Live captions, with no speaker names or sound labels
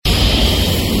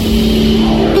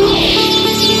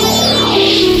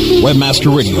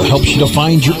Webmaster Radio helps you to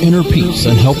find your inner peace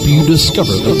and help you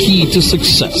discover the key to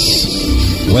success.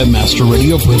 Webmaster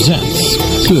Radio presents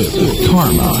Good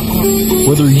Karma.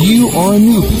 Whether you are a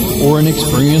newbie or an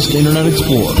experienced Internet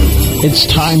Explorer, it's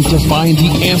time to find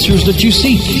the answers that you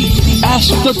seek.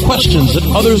 Ask the questions that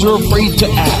others are afraid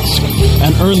to ask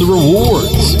and earn the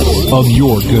rewards of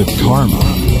your good karma.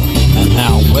 And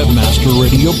now Webmaster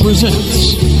Radio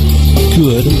presents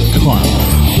Good Karma.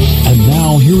 And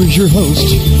now here is your host,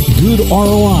 Good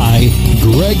ROI,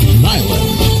 Greg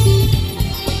Nyland.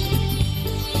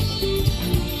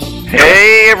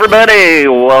 Hey everybody,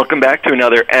 welcome back to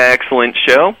another excellent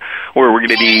show where we're going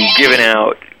to be giving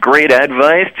out great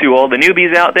advice to all the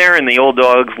newbies out there and the old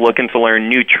dogs looking to learn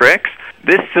new tricks.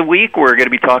 This week we're going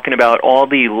to be talking about all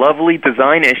the lovely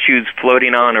design issues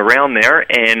floating on around there,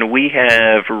 and we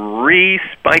have Reese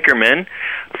Spikerman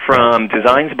from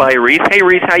Designs by Reese. Hey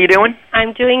Reese, how you doing?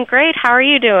 I'm doing great. How are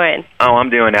you doing? Oh,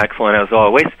 I'm doing excellent as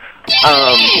always.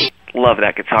 Love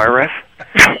that guitar riff.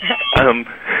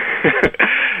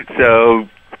 So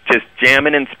just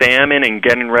jamming and spamming and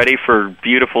getting ready for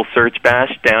beautiful Search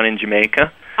Bash down in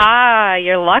Jamaica. Ah,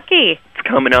 you're lucky. It's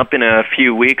coming up in a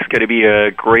few weeks. Going to be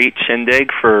a great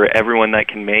shindig for everyone that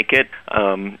can make it.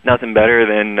 Nothing better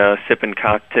than sipping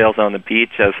cocktails on the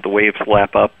beach as the waves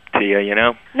lap up to you, you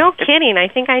know? No kidding.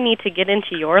 I think I need to get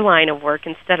into your line of work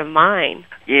instead of mine.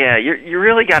 Yeah, you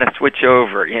really got to switch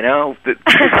over, you know? The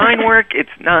design work, it's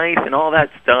nice and all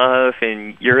that stuff,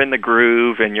 and you're in the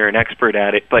groove and you're an expert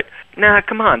at it, but nah,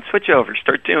 come on, switch over.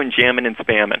 Start doing jamming and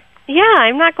spamming. Yeah,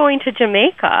 I'm not going to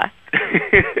Jamaica.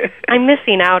 I'm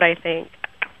missing out, I think.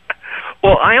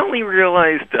 Well, I only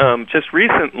realized just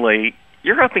recently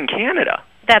you're up in Canada.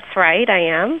 That's right, I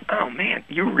am. Oh, man,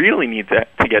 you really need to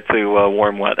get to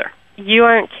warm weather. You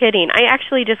aren't kidding. I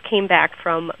actually just came back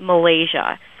from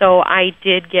Malaysia, so I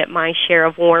did get my share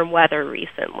of warm weather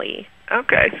recently.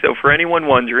 Okay, so for anyone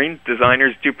wondering,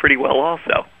 designers do pretty well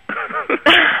also.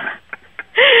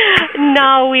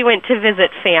 No, we went to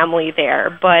visit family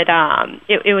there, but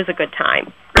it was a good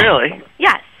time. Really?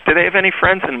 Yes. Do they have any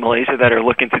friends in Malaysia that are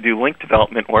looking to do link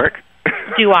development work?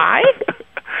 Do I?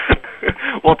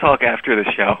 We'll talk after the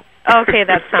show. Okay,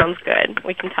 that sounds good.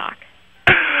 We can talk.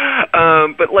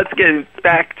 But let's get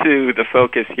back to the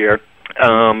focus here.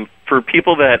 For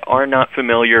people that are not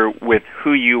familiar with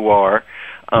who you are,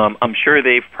 I'm sure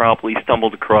they've probably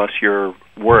stumbled across your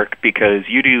work because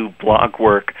you do blog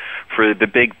work for the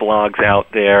big blogs out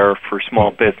there, for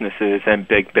small businesses and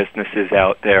big businesses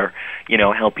out there, you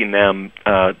know, helping them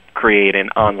create an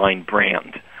online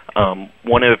brand.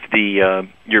 One of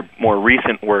your more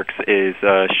recent works is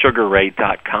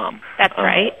SugarRay.com. That's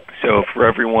right. So for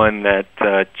everyone that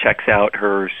checks out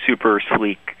her super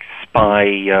sleek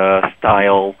spy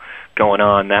style going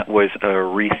on, that was a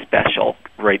re-special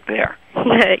right there.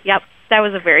 Yep, that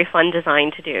was a very fun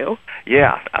design to do.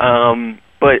 Yeah,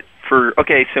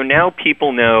 so now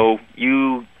people know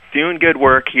you doing good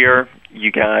work here.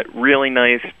 You got really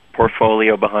nice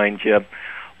portfolio behind you.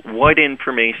 What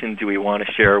information do we want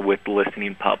to share with the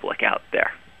listening public out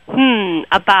there?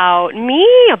 About me?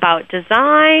 About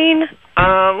design?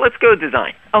 Let's go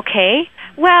design. Okay.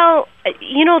 Well,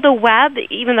 you know, the web,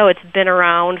 even though it's been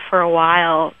around for a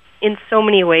while, in so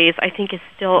many ways, I think is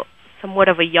still somewhat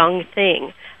of a young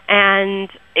thing. And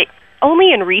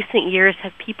only in recent years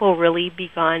have people really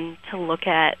begun to look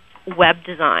at web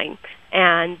design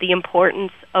and the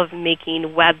importance of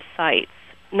making websites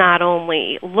not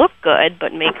only look good,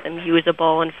 but make them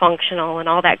usable and functional and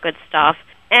all that good stuff.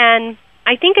 And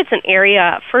I think it's an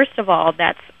area, first of all,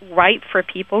 that's ripe for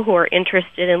people who are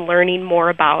interested in learning more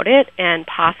about it and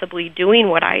possibly doing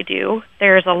what I do.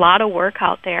 There's a lot of work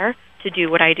out there to do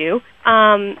what I do.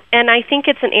 And I think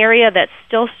it's an area that's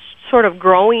still sort of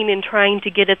growing and trying to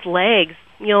get its legs.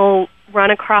 You'll run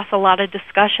across a lot of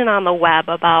discussion on the web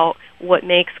about what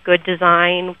makes good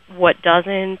design, what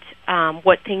doesn't,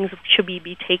 what things should we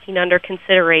be taking under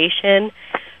consideration.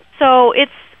 So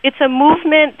it's a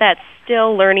movement that's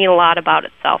still learning a lot about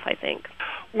itself, I think.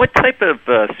 What type of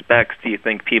specs do you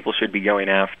think people should be going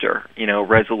after? You know,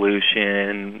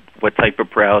 resolution, what type of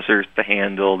browsers to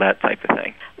handle, that type of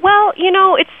thing? Well, you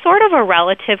know, it's sort of a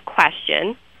relative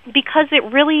question because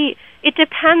it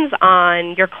depends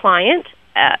on your client.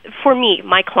 For me,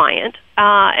 my client,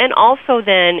 and also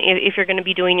then if you're going to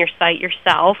be doing your site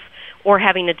yourself or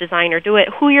having a designer do it,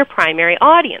 who your primary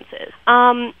audience is.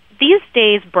 These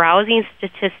days, browsing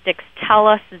statistics tell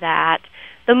us that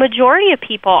the majority of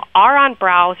people are on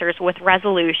browsers with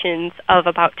resolutions of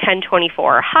about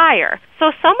 1024 or higher.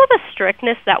 So some of the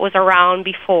strictness that was around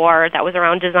before, that was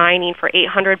around designing for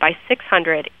 800 by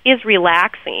 600, is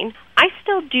relaxing. I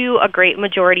still do a great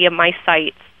majority of my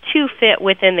sites to fit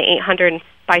within the 800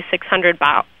 by 600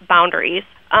 boundaries.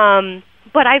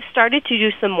 But I've started to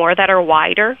do some more that are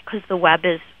wider because the web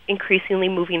is increasingly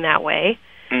moving that way.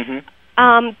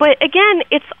 But again,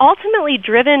 it's ultimately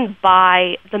driven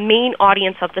by the main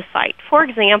audience of the site. For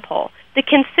example, the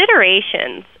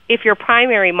considerations, if your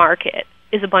primary market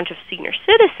is a bunch of senior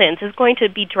citizens, is going to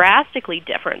be drastically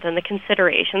different than the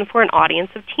consideration for an audience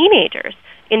of teenagers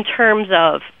in terms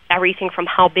of everything from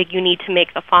how big you need to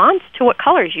make the fonts to what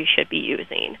colors you should be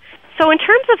using. So in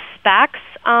terms of specs,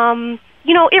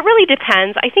 it really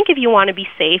depends. I think if you want to be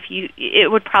safe,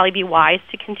 it would probably be wise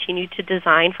to continue to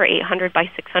design for 800 by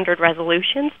 600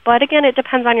 resolutions. But again, it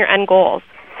depends on your end goals.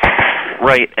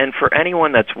 Right, and for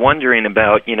anyone that's wondering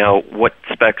about, what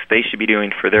specs they should be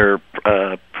doing for their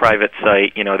private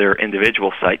site, their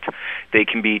individual sites, they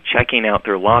can be checking out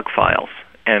their log files,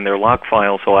 and their log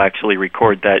files will actually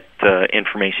record that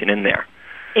information in there.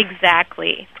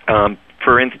 Exactly.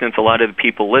 For instance, a lot of the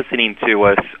people listening to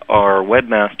us are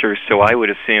webmasters, so I would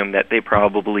assume that they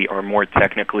probably are more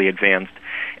technically advanced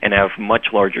and have much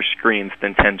larger screens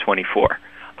than 1024.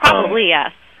 Probably,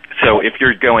 yes. So if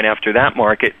you're going after that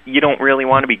market, you don't really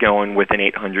want to be going with an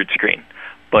 800 screen.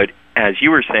 But as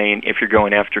you were saying, if you're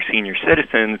going after senior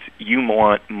citizens, you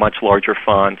want much larger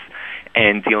fonts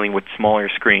and dealing with smaller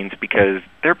screens because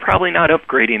they're probably not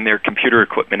upgrading their computer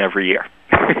equipment every year.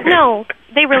 No,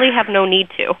 they really have no need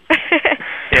to.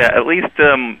 Yeah, at least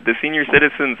the senior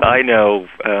citizens I know,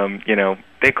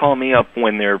 they call me up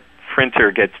when their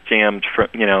printer gets jammed from,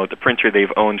 the printer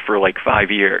they've owned for like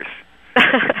 5 years.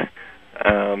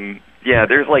 Yeah,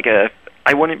 there's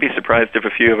I wouldn't be surprised if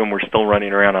a few of them were still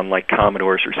running around on like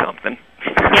Commodores or something.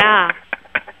 Yeah.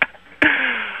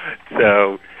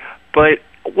 So, but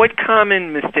what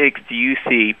common mistakes do you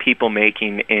see people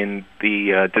making in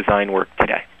the design work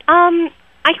today?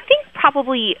 I think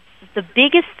probably the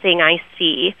biggest thing I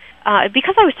see,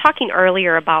 because I was talking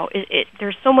earlier about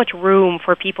there's so much room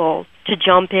for people to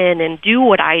jump in and do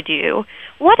what I do.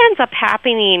 What ends up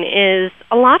happening is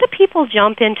a lot of people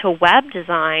jump into web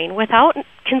design without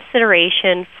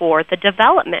consideration for the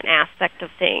development aspect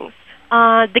of things.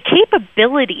 The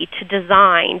capability to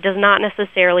design does not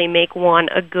necessarily make one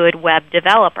a good web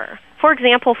developer. For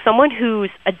example, someone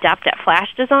who's adept at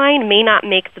Flash design may not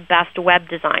make the best web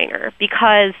designer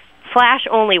because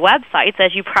Flash-only websites,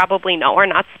 as you probably know, are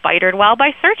not spidered well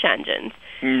by search engines.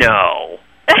 No.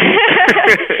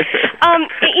 And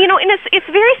it's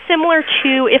very similar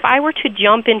to if I were to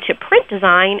jump into print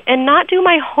design and not do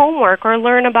my homework or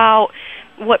learn about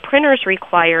what printers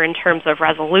require in terms of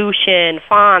resolution,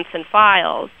 fonts, and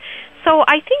files. So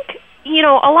I think,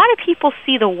 a lot of people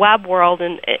see the web world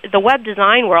and the web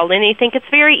design world, and they think it's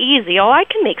very easy. Oh, I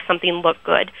can make something look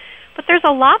good. But there's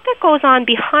a lot that goes on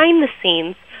behind the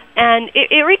scenes, and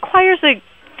it requires a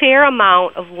fair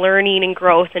amount of learning and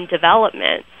growth and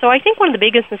development. So I think one of the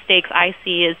biggest mistakes I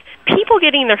see is people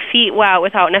getting their feet wet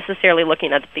without necessarily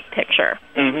looking at the big picture.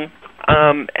 Mm-hmm.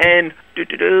 And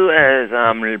as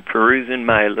I'm perusing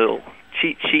my little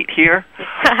cheat sheet here,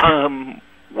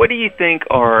 what do you think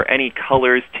are any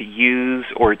colors to use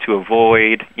or to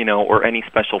avoid, or any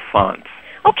special fonts?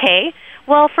 Okay.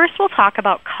 Well, first we'll talk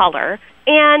about color.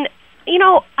 And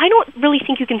I don't really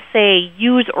think you can say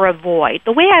use or avoid.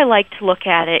 The way I like to look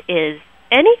at it is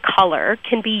any color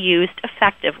can be used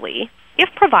effectively if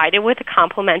provided with a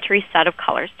complementary set of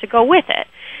colors to go with it.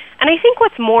 And I think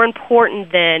what's more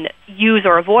important than use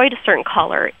or avoid a certain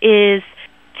color is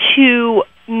to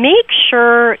make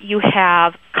sure you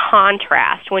have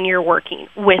contrast when you're working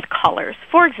with colors.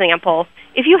 For example,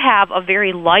 if you have a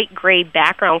very light gray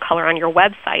background color on your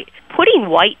website, putting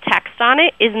white text on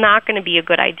it is not going to be a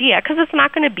good idea because it's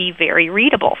not going to be very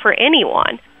readable for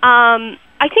anyone.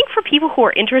 I think for people who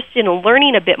are interested in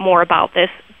learning a bit more about this,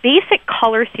 basic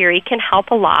color theory can help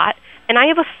a lot. And I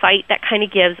have a site that kind of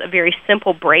gives a very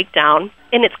simple breakdown,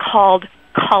 and it's called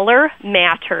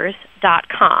colormatters.com.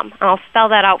 And I'll spell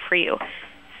that out for you.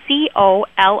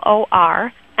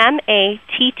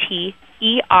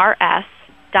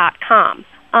 colormatters.com.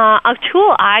 A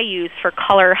tool I use for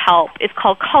color help is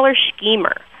called Color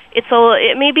Schemer.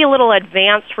 It may be a little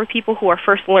advanced for people who are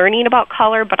first learning about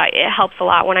color, but it helps a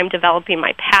lot when I'm developing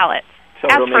my palettes. So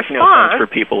it'll make no sense for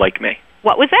people like me.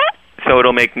 What was that? So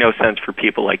it'll make no sense for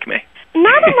people like me.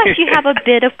 Not unless you have a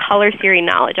bit of color theory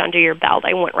knowledge under your belt.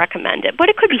 I wouldn't recommend it, but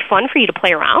it could be fun for you to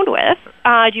play around with.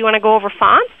 Do you want to go over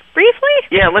fonts briefly?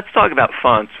 Yeah, let's talk about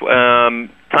fonts.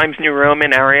 Times New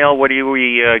Roman, Arial, what are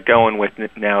we going with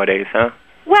nowadays, huh?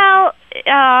 Well,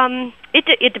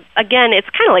 again, it's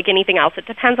kind of like anything else. It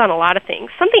depends on a lot of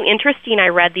things. Something interesting I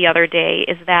read the other day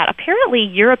is that apparently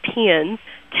Europeans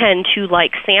tend to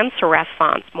like sans serif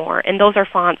fonts more, and those are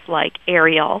fonts like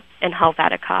Arial and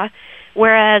Helvetica,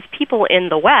 whereas people in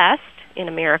the West, in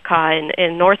America and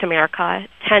in North America,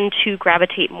 tend to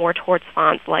gravitate more towards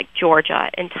fonts like Georgia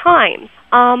and Times.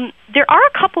 There are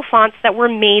a couple fonts that were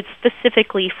made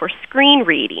specifically for screen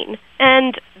reading,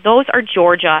 and those are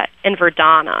Georgia and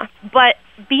Verdana. But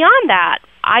beyond that,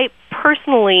 I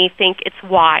personally think it's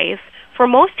wise for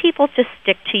most people to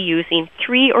stick to using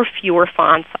 3 or fewer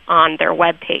fonts on their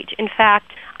web page. In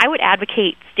fact, I would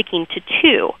advocate sticking to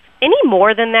 2. Any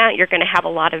more than that, you're going to have a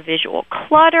lot of visual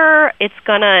clutter. It's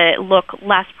going to look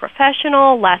less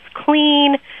professional, less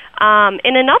clean.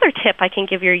 And another tip I can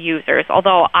give your users,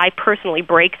 although I personally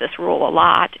break this rule a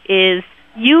lot, is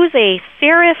use a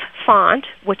serif font,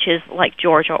 which is like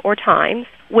Georgia or Times,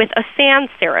 with a sans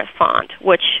serif font,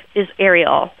 which is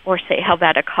Arial or, say,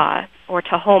 Helvetica or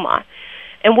Tahoma.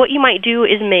 And what you might do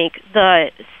is make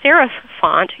the serif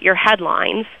font your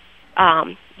headlines,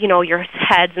 your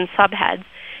heads and subheads,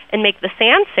 and make the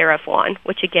sans serif one,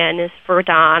 which again is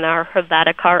Verdana or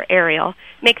Helvetica or Arial,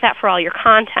 make that for all your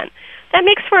content. That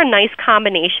makes for a nice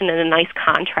combination and a nice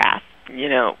contrast.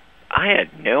 I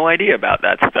had no idea about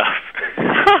that stuff.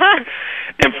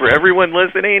 And for everyone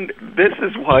listening, this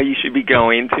is why you should be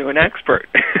going to an expert.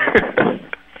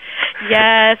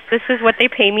 Yes, this is what they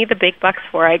pay me the big bucks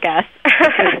for, I guess.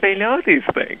 Because they know these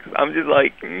things. I'm just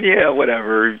like, yeah,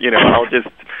 whatever. I'll just...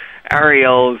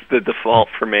 Arial's the default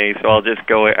for me, so I'll just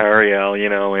go with Arial,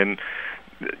 and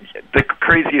the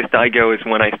craziest I go is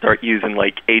when I start using,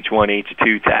 like, H1,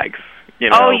 H2 tags.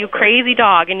 Oh, you crazy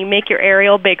dog, and you make your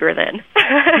Arial bigger then.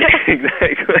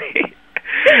 Exactly.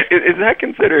 Is that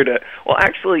considered a... Well,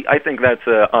 actually, I think that's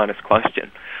an honest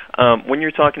question. When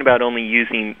you're talking about only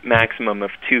using maximum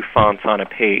of 2 fonts on a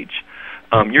page,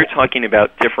 you're talking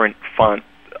about different font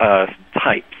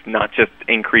types, not just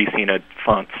increasing a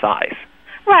font size.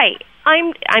 Right.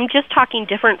 I'm just talking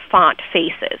different font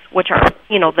faces, which are,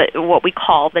 what we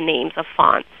call the names of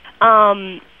fonts.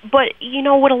 But,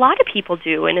 what a lot of people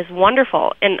do, and is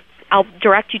wonderful, and I'll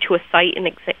direct you to a site in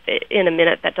a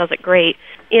minute that does it great,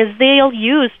 is they'll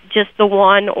use just the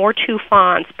 1 or 2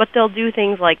 fonts, but they'll do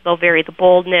things like they'll vary the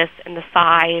boldness and the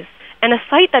size. And a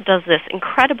site that does this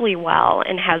incredibly well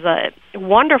and has a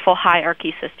wonderful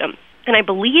hierarchy system, and I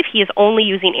believe he is only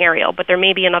using Arial, but there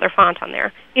may be another font on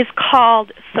there, is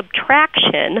called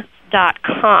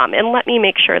Subtraction.com. And let me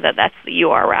make sure that that's the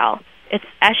URL. It's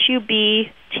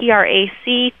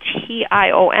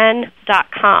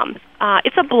SUBTRACTION.com.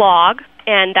 It's a blog,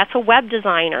 and that's a web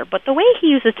designer. But the way he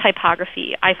uses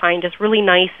typography, I find, is really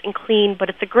nice and clean, but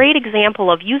it's a great example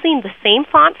of using the same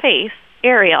font face,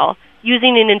 Arial,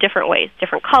 using it in different ways,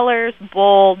 different colors,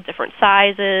 bold, different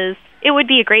sizes. It would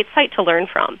be a great site to learn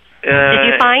from. Did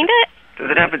you find it? Does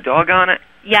it have a dog on it?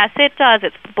 Yes, it does.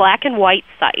 It's the black and white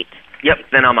site. Yep,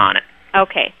 then I'm on it.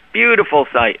 Okay. Beautiful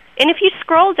site. And if you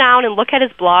scroll down and look at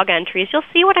his blog entries, you'll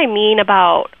see what I mean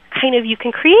about kind of you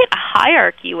can create a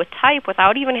hierarchy with type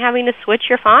without even having to switch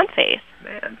your font face.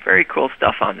 Man, very cool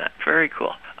stuff on that. Very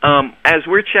cool. As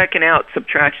we're checking out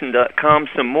Subtraction.com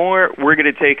some more, we're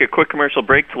going to take a quick commercial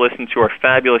break to listen to our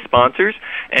fabulous sponsors,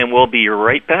 and we'll be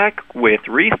right back with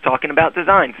Reese talking about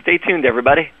design. Stay tuned,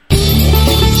 everybody.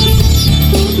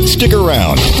 Stick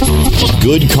around.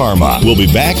 Good Karma. We'll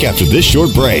be back after this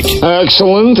short break.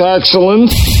 Excellent.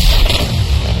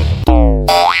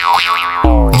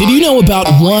 Did you know about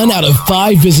 1 out of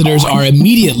 5 visitors are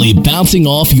immediately bouncing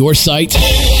off your site?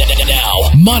 Now,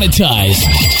 monetize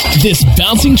this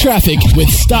bouncing traffic with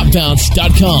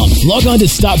StopBounce.com. Log on to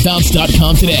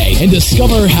StopBounce.com today and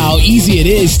discover how easy it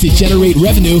is to generate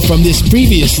revenue from this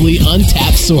previously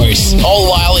untapped source, all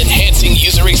while enhancing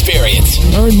user experience.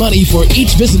 Earn money for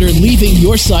each visitor leaving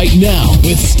your site now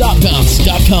with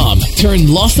StopBounce.com. Turn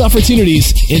lost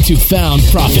opportunities into found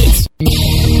profits.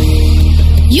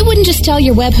 You wouldn't just tell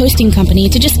your web hosting company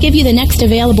to just give you the next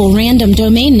available random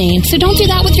domain name, so don't do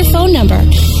that with your phone number.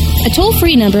 A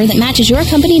toll-free number that matches your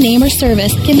company name or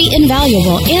service can be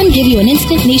invaluable and give you an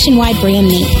instant nationwide brand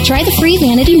name. Try the free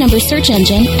vanity number search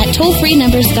engine at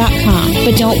tollfreenumbers.com.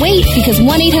 But don't wait, because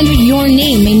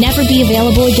 1-800-YOUR-NAME may never be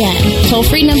available again.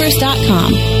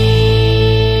 Tollfreenumbers.com.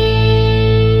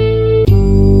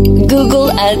 Google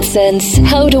AdSense.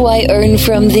 How do I earn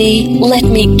from thee? Let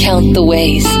me count the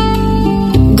ways.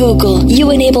 Google, you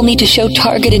enable me to show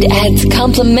targeted ads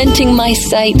complementing my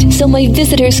site so my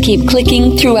visitors keep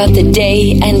clicking throughout the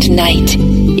day and night.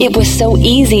 It was so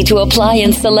easy to apply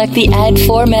and select the ad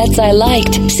formats I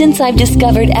liked. Since I've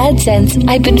discovered AdSense,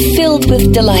 I've been filled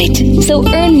with delight. So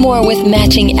earn more with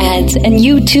matching ads, and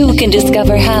you too can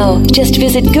discover how. Just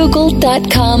visit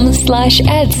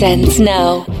google.com/AdSense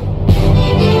now.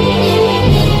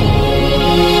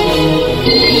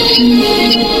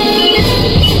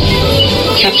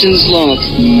 Captain's log.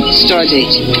 Stardate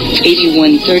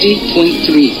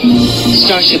 8130.3.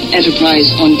 Starship Enterprise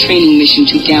on training mission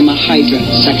to Gamma Hydra,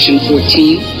 Section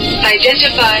 14.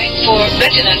 Identify for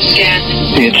retina scan.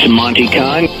 It's Monty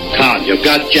Khan. Khan, you've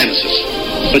got Genesis,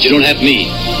 but you don't have me.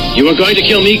 You are going to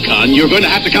kill me, Khan. You're going to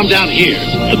have to come down here.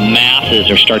 The masses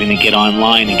are starting to get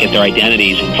online and get their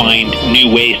identities and find new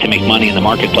ways to make money in the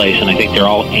marketplace, and I think they're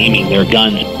all aiming their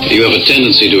guns. You have a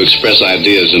tendency to express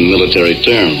ideas in military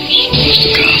terms,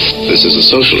 Mr. Khan. This is a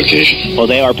social occasion. Well,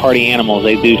 they are party animals.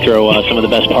 They do throw some of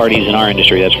the best parties in our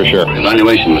industry, that's for sure.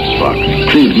 Evaluation, Mr. Spock.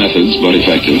 Crude methods, but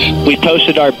effective. We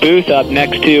posted our booth up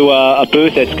next to a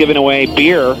booth that's giving away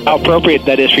beer. How appropriate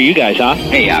that is for you guys, huh?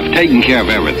 Hey, I've taken care of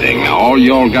everything. Now, all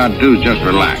y'all got to do is just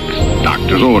relax.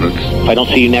 Doctor's orders. If I don't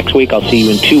see you next week, I'll see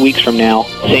you in 2 weeks from now.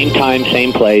 Same time,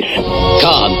 same place.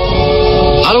 Khan,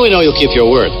 how do we know you'll keep your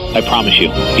word? I promise you.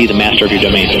 Be the master of your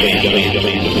domain.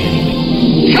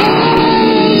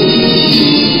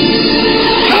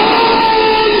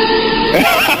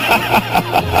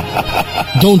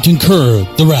 Don't incur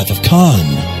the wrath of Khan.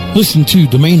 Listen to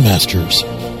Domain Masters,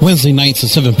 Wednesday nights at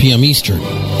 7 p.m. Eastern,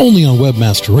 only on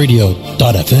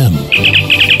webmasterradio.fm.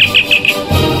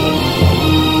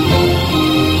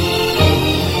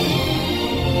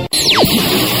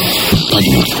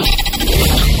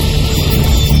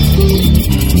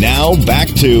 Now back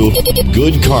to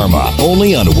Good Karma,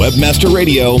 only on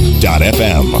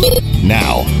webmasterradio.fm.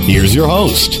 Now, here's your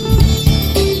host.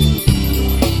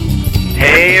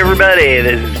 Hey everybody,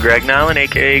 this is Greg Nolan,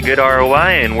 aka Good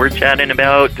ROI, and we're chatting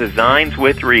about designs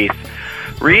with Reese.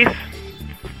 Reese,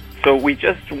 so we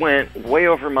just went way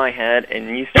over my head,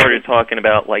 and you started talking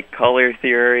about like color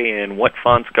theory and what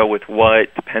fonts go with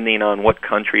what, depending on what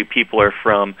country people are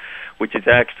from, which is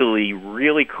actually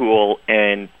really cool,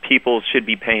 and people should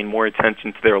be paying more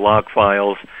attention to their log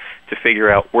files to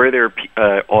figure out where their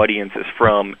audience is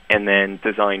from and then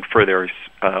design for their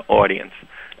audience.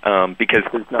 Because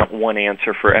there's not one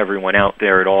answer for everyone out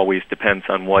there. It always depends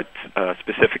on what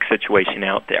specific situation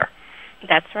out there.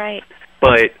 That's right.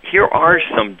 But here are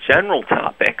some general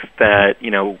topics that,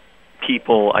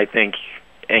 people, I think,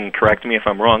 and correct me if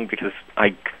I'm wrong because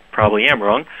I probably am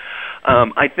wrong,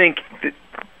 I think that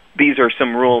these are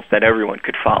some rules that everyone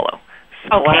could follow.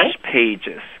 Splash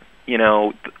pages.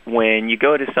 When you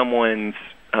go to someone's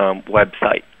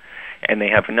website and they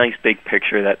have a nice big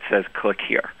picture that says click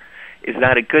here, is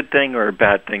that a good thing or a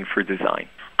bad thing for design?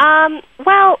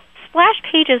 Well, splash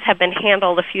pages have been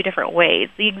handled a few different ways.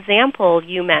 The example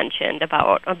you mentioned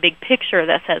about a big picture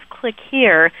that says click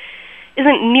here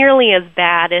isn't nearly as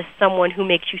bad as someone who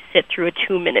makes you sit through a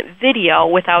 2-minute video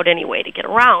without any way to get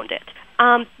around it.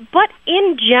 But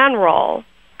in general,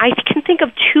 I can think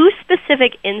of 2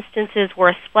 specific instances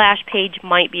where a splash page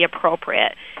might be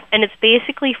appropriate, and it's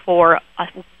basically for a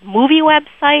movie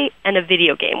website and a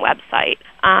video game website.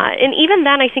 And even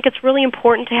then, I think it's really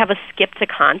important to have a skip to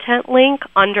content link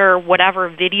under whatever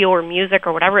video or music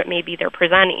or whatever it may be they're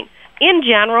presenting. In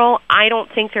general, I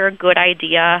don't think they're a good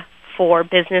idea for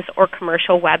business or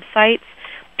commercial websites.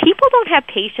 People don't have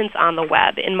patience on the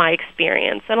web, in my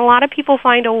experience, and a lot of people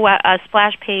find a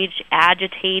splash page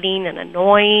agitating and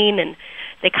annoying, and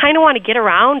they kind of want to get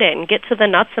around it and get to the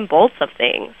nuts and bolts of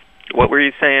things. What were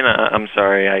you saying? I'm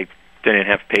sorry, I didn't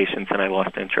have patience and I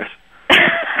lost interest.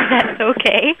 That's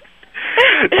okay.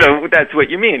 So that's what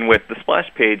you mean with the splash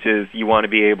pages. You want to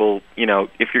be able,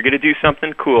 if you're going to do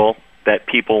something cool that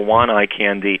people want eye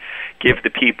candy, give the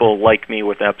people like me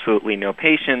with absolutely no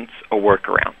patience a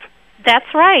workaround.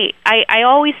 That's right. I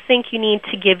always think you need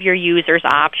to give your users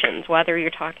options, whether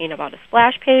you're talking about a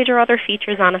splash page or other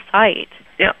features on a site.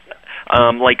 Yeah,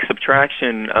 like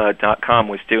Subtraction.com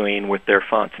was doing with their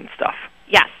fonts and stuff.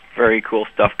 Yes. Very cool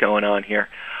stuff going on here.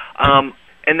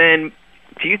 And then,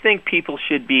 do you think people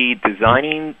should be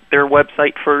designing their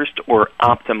website first or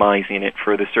optimizing it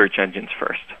for the search engines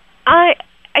first?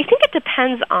 I think it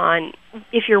depends on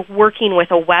if you're working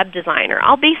with a web designer.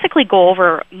 I'll basically go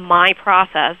over my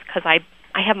process because I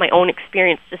have my own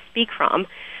experience to speak from.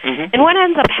 Mm-hmm. And what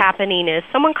ends up happening is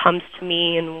someone comes to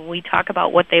me and we talk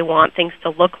about what they want things to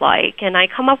look like, and I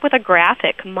come up with a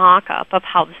graphic mock-up of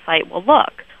how the site will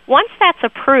look. Once that's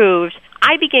approved,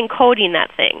 I begin coding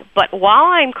that thing. But while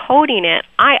I'm coding it,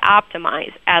 I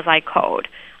optimize as I code.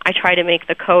 I try to make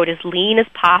the code as lean as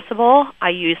possible. I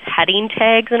use heading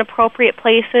tags in appropriate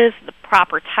places, the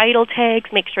proper title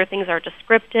tags, make sure things are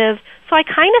descriptive. So I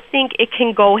kind of think it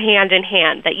can go hand in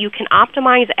hand, that you can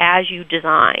optimize as you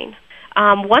design.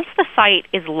 Once the site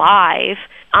is live,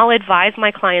 I'll advise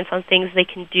my clients on things they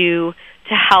can do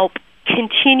to help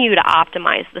continue to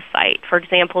optimize the site. For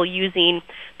example, using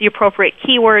the appropriate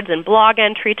keywords and blog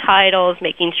entry titles,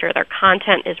 making sure their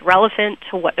content is relevant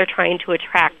to what they're trying to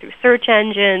attract through search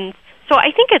engines. So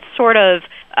I think it's sort of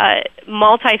a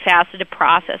multifaceted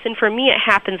process, and for me it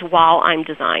happens while I'm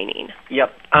designing.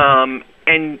 Yep.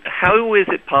 And how is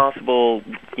it possible,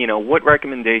 what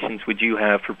recommendations would you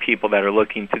have for people that are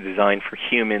looking to design for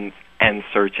humans and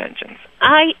search engines?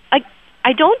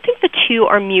 I don't think the two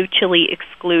are mutually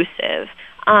exclusive.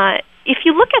 If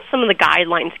you look at some of the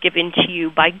guidelines given to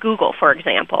you by Google, for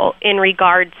example, in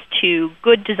regards to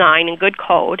good design and good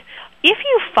code, if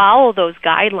you follow those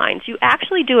guidelines, you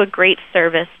actually do a great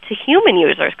service to human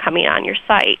users coming on your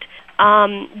site.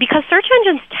 Because search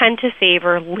engines tend to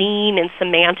favor lean and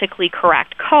semantically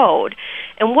correct code.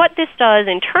 And what this does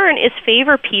in turn is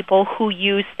favor people who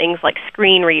use things like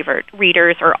screen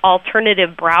readers or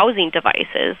alternative browsing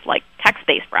devices like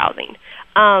text-based browsing.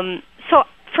 So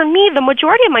for me, the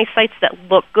majority of my sites that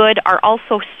look good are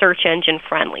also search engine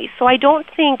friendly. So I don't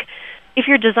think if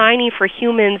you're designing for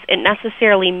humans, it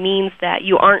necessarily means that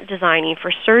you aren't designing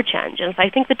for search engines. I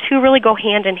think the two really go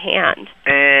hand in hand.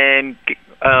 And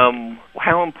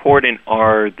how important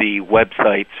are the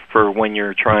websites for when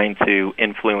you're trying to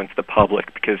influence the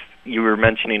public? Because you were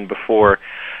mentioning before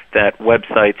that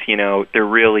websites, they're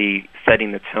really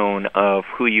setting the tone of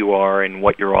who you are and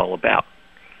what you're all about.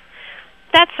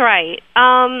 That's right.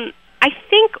 I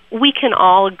think we can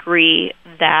all agree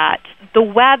that the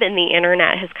web and the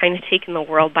Internet has kind of taken the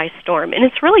world by storm, and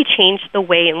it's really changed the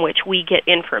way in which we get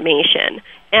information.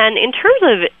 And in terms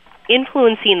of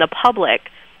influencing the public,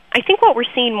 I think what we're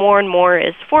seeing more and more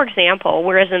is, for example,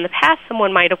 whereas in the past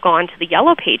someone might have gone to the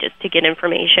Yellow Pages to get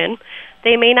information,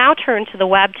 they may now turn to the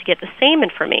web to get the same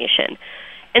information.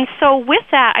 And so with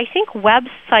that, I think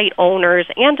website owners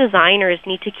and designers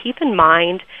need to keep in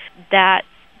mind that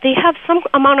they have some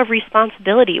amount of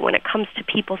responsibility when it comes to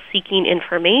people seeking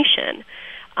information.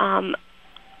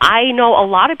 I know a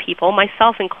lot of people,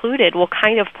 myself included, will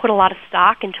kind of put a lot of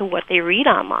stock into what they read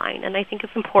online, and I think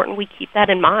it's important we keep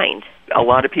that in mind. A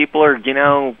lot of people are,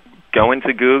 going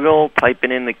to Google,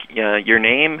 typing in your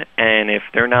name, and if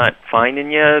they're not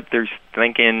finding you, they're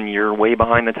thinking you're way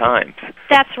behind the times.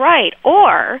 That's right.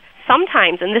 Or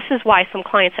sometimes, and this is why some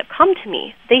clients have come to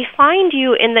me, they find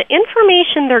you and the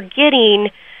information they're getting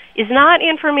is not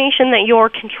information that you're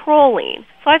controlling.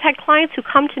 So I've had clients who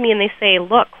come to me and they say,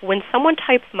 look, when someone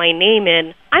types my name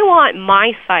in, I want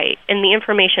my site and the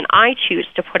information I choose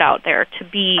to put out there to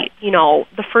be,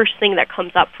 the first thing that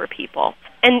comes up for people.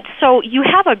 And so you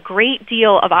have a great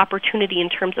deal of opportunity in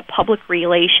terms of public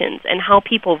relations and how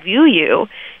people view you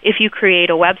if you create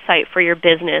a website for your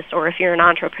business or if you're an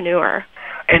entrepreneur.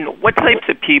 And what types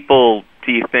of people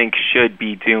do you think should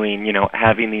be doing,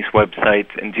 having these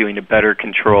websites and doing a better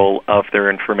control of their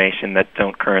information that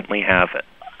don't currently have it?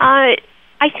 I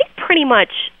think pretty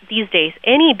much these days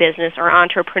any business or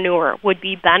entrepreneur would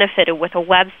be benefited with a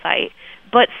website.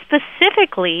 But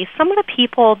specifically, some of the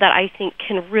people that I think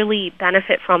can really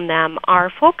benefit from them are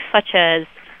folks such as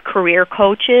career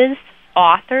coaches,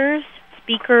 authors,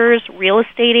 speakers, real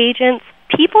estate agents,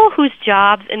 people whose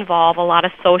jobs involve a lot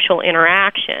of social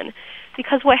interaction.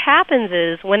 Because what happens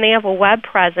is when they have a web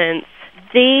presence,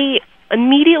 they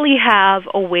immediately have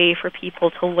a way for people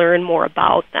to learn more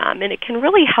about them, and it can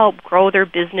really help grow their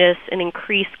business and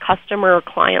increase customer or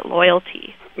client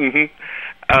loyalty. Mm-hmm.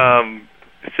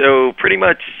 So pretty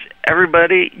much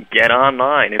everybody get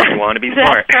online if you want to be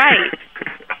smart. That's right.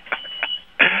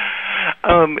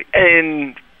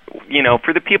 And,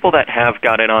 for the people that have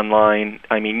got it online,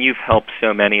 you've helped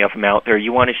so many of them out there.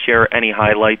 You want to share any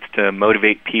highlights to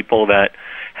motivate people that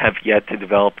have yet to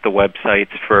develop the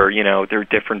websites for, their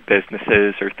different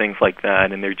businesses or things like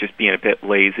that, and they're just being a bit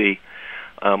lazy?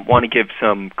 Want to give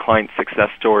some client success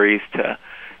stories to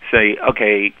say,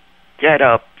 okay, get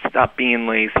up, stop being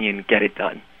lazy, and get it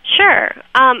done. Sure.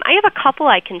 I have a couple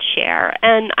I can share,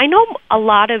 and I know a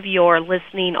lot of your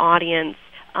listening audience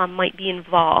might be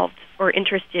involved or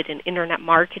interested in internet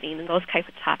marketing and those types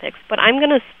of topics, but I'm going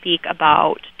to speak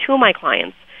about two of my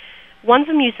clients. One's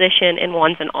a musician and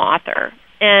one's an author,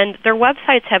 and their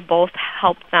websites have both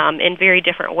helped them in very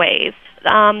different ways.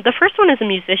 The first one is a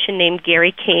musician named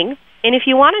Gary King, and if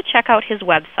you want to check out his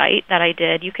website that I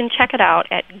did, you can check it out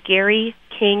at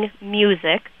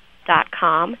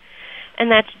GaryKingmusic.com,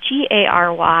 and that's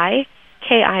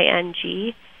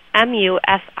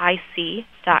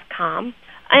GaryKingmusic.com.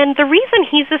 And the reason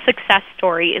he's a success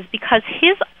story is because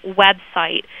his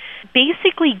website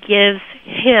basically gives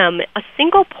him a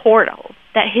single portal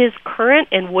that his current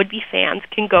and would-be fans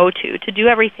can go to do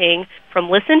everything from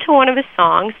listen to one of his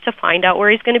songs to find out where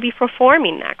he's going to be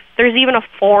performing next. There's even a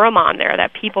forum on there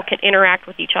that people can interact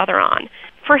with each other on.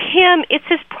 For him, it's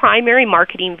his primary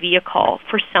marketing vehicle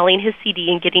for selling his CD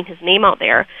and getting his name out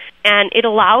there, and it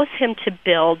allows him to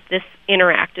build this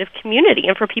interactive community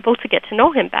and for people to get to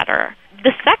know him better.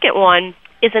 The second one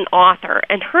is an author,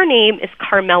 and her name is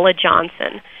Carmela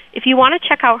Johnson. If you want to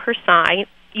check out her site,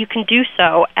 you can do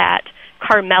so at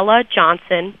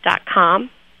CarmelaJohnson.com,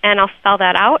 and I'll spell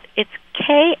that out. It's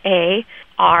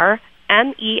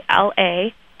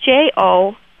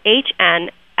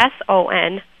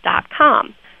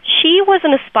KarmelaJohnson.com. She was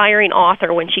an aspiring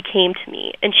author when she came to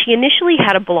me, and she initially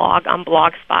had a blog on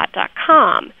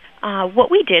Blogspot.com. What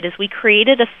we did is we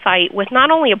created a site with not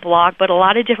only a blog, but a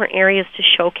lot of different areas to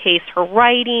showcase her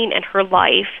writing and her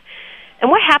life. And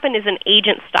what happened is an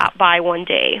agent stopped by one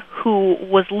day who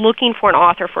was looking for an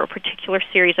author for a particular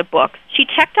series of books. She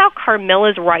checked out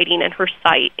Carmela's writing and her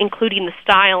site, including the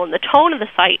style and the tone of the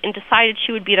site, and decided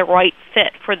she would be the right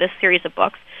fit for this series of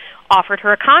books, offered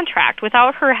her a contract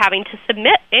without her having to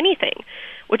submit anything,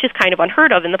 which is kind of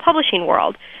unheard of in the publishing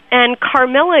world. And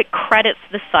Carmela credits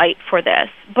the site for this.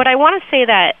 But I want to say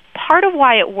that part of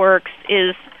why it works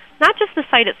is not just the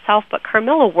site itself, but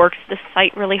Carmela works this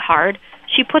site really hard.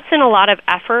 She puts in a lot of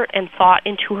effort and thought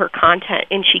into her content,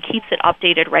 and she keeps it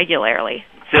updated regularly.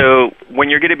 So when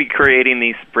you're going to be creating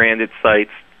these branded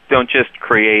sites, don't just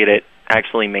create it,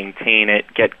 actually maintain it,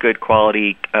 get good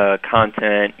quality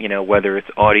content, whether it's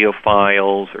audio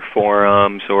files or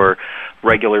forums or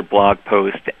regular blog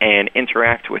posts, and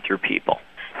interact with your people.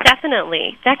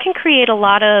 Definitely. That can create a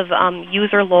lot of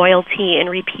user loyalty and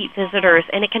repeat visitors,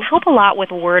 and it can help a lot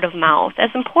with word of mouth.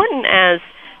 As important as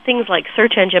things like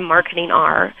search engine marketing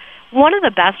are, one of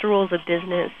the best rules of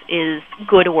business is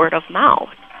good word of mouth.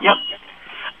 Yep.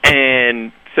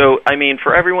 And so,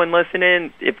 for everyone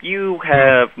listening, if you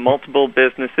have multiple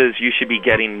businesses, you should be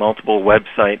getting multiple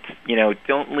websites.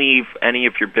 Don't leave any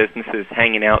of your businesses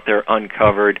hanging out there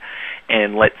uncovered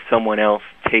and let someone else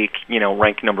take,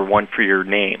 rank number one for your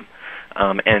name.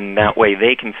 And that way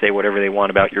they can say whatever they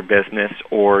want about your business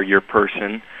or your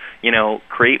person.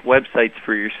 Create websites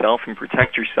for yourself and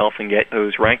protect yourself and get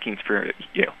those rankings for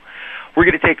you. We're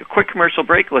going to take a quick commercial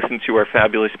break, listen to our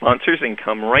fabulous sponsors, and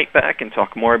come right back and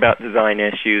talk more about design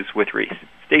issues with Reese.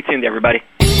 Stay tuned, everybody.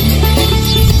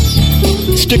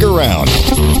 Stick around.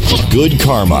 Good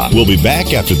Karma. We'll be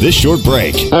back after this short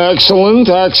break. Excellent.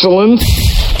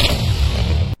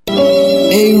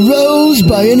 A rose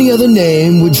by any other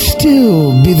name would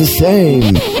still be the same.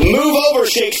 Move over,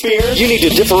 Shakespeare. You need to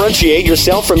differentiate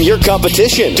yourself from your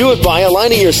competition. Do it by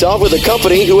aligning yourself with a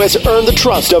company who has earned the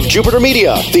trust of Jupiter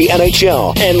Media, the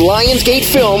NHL, and Lionsgate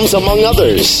Films, among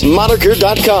others.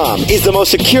 Moniker.com is the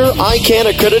most secure ICANN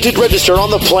accredited register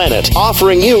on the planet,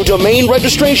 offering you domain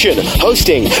registration,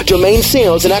 hosting, domain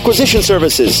sales, and acquisition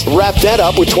services. Wrap that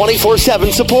up with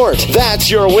 24/7 support. That's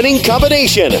your winning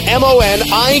combination.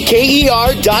 MONIKER.com.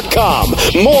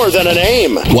 More than a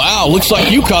name. Wow, looks like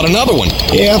you caught another one.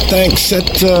 Yeah, thanks.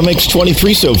 That makes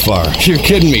 23 so far. You're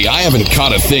kidding me. I haven't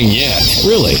caught a thing yet.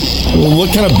 Really? Well,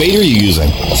 what kind of bait are you using?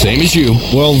 Same as you.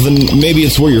 Well, then maybe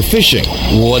it's where you're fishing.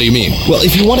 What do you mean? Well,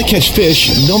 if you want to catch fish,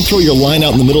 don't throw your line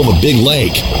out in the middle of a big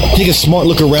lake. Take a smart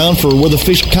look around for where the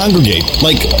fish congregate,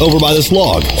 like over by this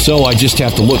log. So I just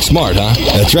have to look smart, huh?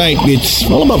 That's right. It's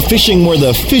all about fishing where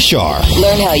the fish are.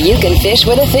 Learn how you can fish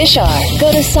where the fish are. Go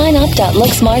to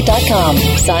signup.looksmart.com.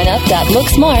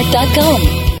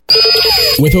 Signup.looksmart.com.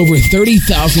 With over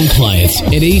 30,000 clients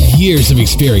and 8 years of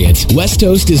experience,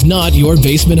 Westhost is not your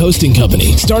basement hosting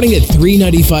company. Starting at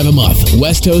 $3.95 a month,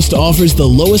 Westhost offers the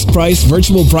lowest price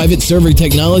virtual private server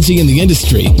technology in the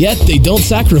industry. Yet they don't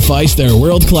sacrifice their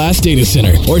world-class data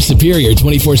center or superior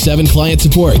 24/7 client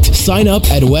support. Sign up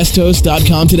at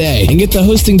westhost.com today and get the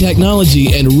hosting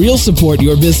technology and real support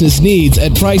your business needs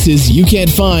at prices you can't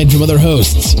find from other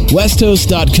hosts.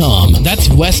 Westhost.com. That's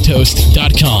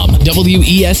westhost.com.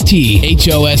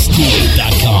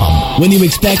 WESTHOST.com. When you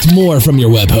expect more from your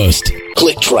web host.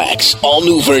 ClickTracks, all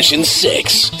new version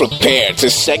 6. Prepare to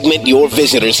segment your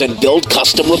visitors and build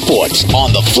custom reports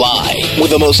on the fly with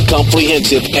the most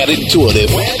comprehensive and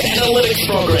intuitive web analytics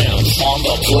programs on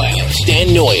the planet.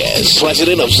 Dan Noyes,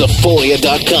 president of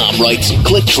Zaphoria.com, writes,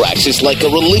 ClickTracks is like a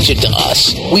religion to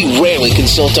us. We rarely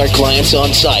consult our clients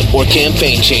on site or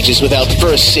campaign changes without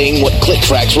first seeing what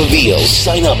ClickTracks reveals.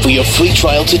 Sign up for your free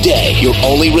trial today. Your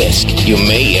only risk, you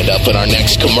may end up in our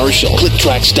next commercial.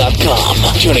 ClickTracks.com,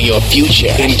 turning your future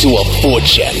into a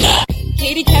fortune.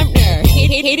 Katie Kempner.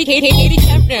 Katie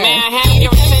Kempner. May I have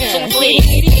your attention, please?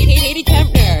 Katie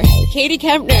Kempner. Katie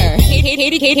Kempner.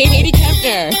 Katie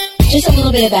Kempner. Just a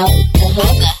little bit about the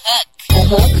hook. The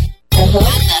hook.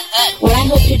 What I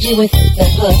hope to do with the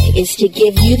hook is to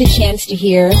give you the chance to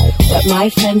hear what my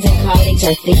friends and colleagues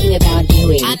are thinking about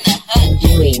doing and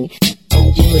doing.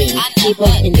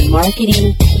 People in the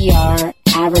marketing, PR,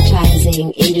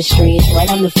 advertising industries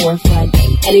right on the forefront,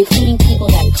 and including people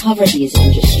that cover these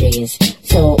industries.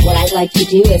 So what I'd like to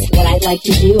do is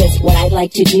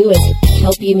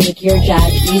help you make your job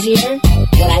easier.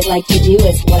 What I'd like to do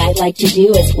is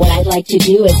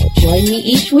join me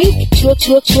each week, 2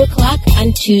 o'clock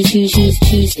on Tuesday.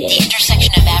 The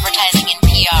intersection of advertising and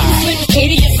PR. Slim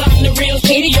Katie, yes, I'm the real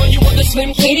Katie. All you other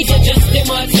Slim Katies are just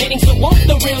imitating. So won't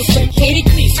the real Slim Katie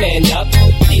please stand up?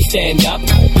 Please stand up.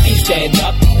 Please stand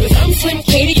up. Cause I'm Slim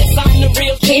Katie, yes, I'm the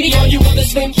real Katie. All you other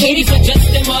Slim Katies are just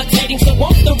imitating. So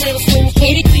won't the real Slim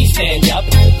Katie please stand up?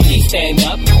 Please stand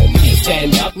up. Please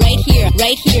stand up. Right here.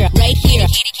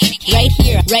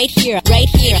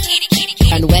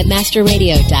 On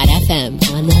webmasterradio.fm.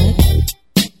 On the hook.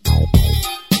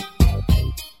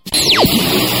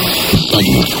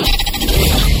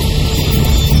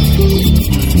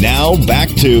 Now back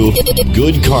to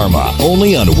Good Karma,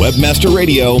 only on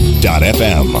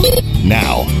webmasterradio.fm.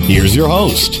 Now, here's your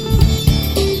host.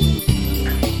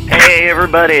 Hey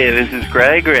everybody, this is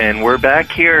Greg, and we're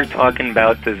back here talking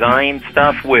about design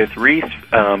stuff with Reese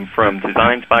from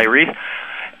Designs by Reese.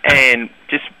 And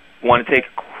just want to take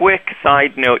a quick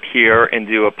side note here and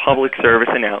do a public service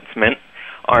announcement.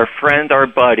 Our friend, our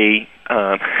buddy,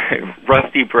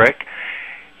 Rusty Brick,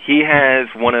 he has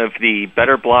one of the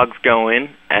better blogs going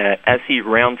at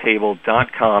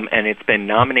seroundtable.com, and it's been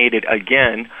nominated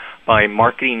again by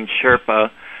Marketing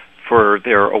Sherpa for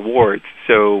their awards.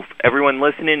 So everyone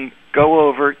listening, go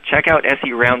over, check out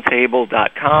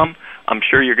seroundtable.com. I'm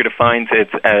sure you're going to find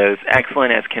it's as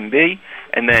excellent as can be,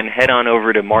 and then head on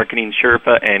over to Marketing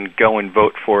Sherpa and go and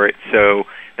vote for it, so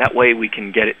that way we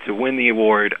can get it to win the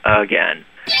award again.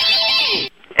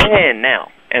 And now,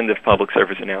 end of public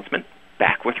service announcement.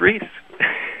 Back with Reese.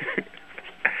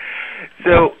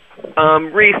 So,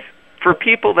 Reese, for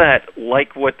people that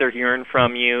like what they're hearing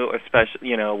from you,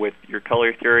 especially, with your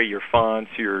color theory, your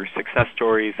fonts, your success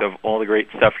stories of all the great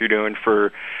stuff you're doing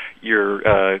for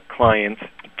your clients,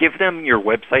 give them your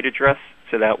website address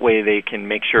so that way they can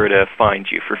make sure to find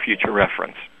you for future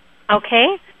reference.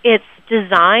 Okay. It's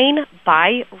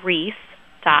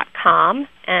designbyreese.com,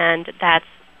 and that's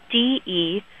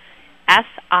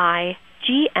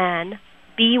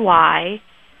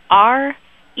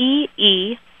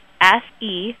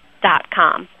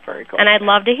DESIGNBYREESE.com. Very cool. And I'd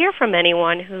love to hear from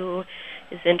anyone who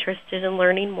is interested in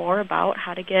learning more about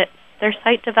how to get their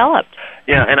site developed.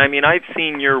 Yeah, and I mean, I've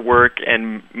seen your work,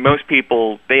 and most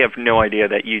people, they have no idea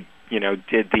that you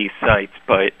did these sites,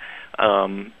 but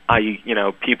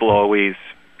people always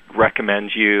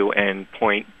recommend you and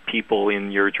point people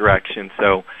in your direction.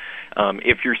 So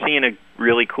if you're seeing a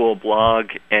really cool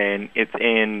blog and it's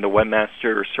in the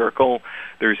Webmaster Circle,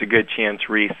 there's a good chance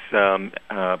Reese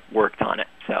worked on it.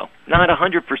 So not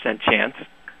 100% chance,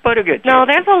 but a good chance. No,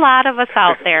 there's a lot of us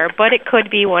out there, but it could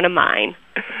be one of mine.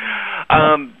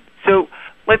 So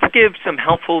let's give some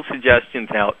helpful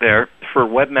suggestions out there for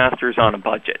webmasters on a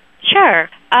budget. Sure.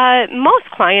 Most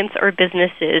clients or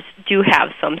businesses do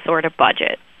have some sort of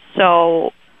budget.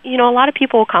 So, a lot of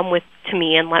people will come to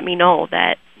me and let me know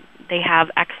that they have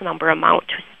X number amount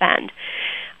to spend.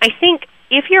 I think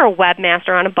if you're a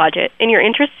webmaster on a budget and you're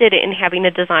interested in having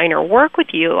a designer work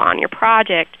with you on your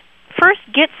project, first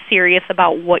get serious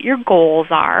about what your goals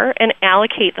are and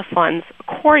allocate the funds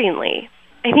accordingly.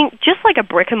 I think just like a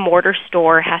brick-and-mortar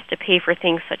store has to pay for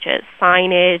things such as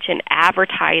signage and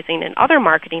advertising and other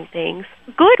marketing things,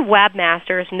 good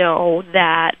webmasters know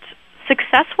that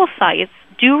successful sites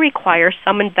do require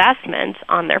some investment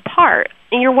on their part.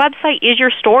 And your website is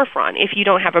your storefront if you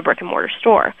don't have a brick-and-mortar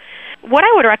store. What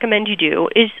I would recommend you do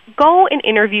is go and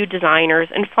interview designers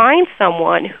and find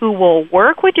someone who will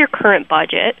work with your current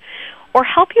budget or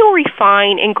help you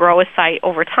refine and grow a site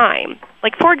over time.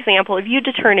 Like, for example, if you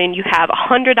determine you have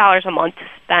 $100 a month to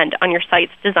spend on your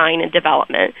site's design and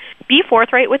development, be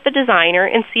forthright with the designer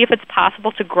and see if it's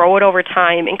possible to grow it over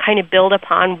time and kind of build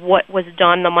upon what was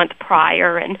done the month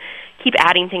prior and keep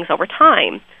adding things over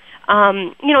time.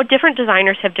 Different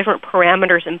designers have different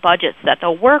parameters and budgets that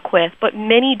they'll work with, but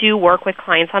many do work with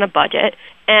clients on a budget,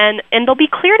 and they'll be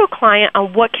clear to a client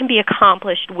on what can be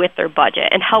accomplished with their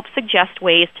budget and help suggest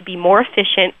ways to be more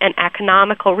efficient and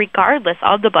economical regardless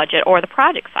of the budget or the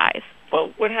project size.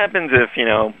 Well, what happens if,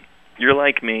 you're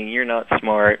like me, you're not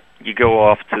smart, you go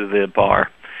off to the bar,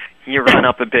 you run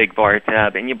up a big bar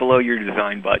tab, and you blow your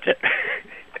design budget?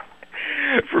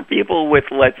 For people people with,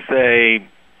 let's say,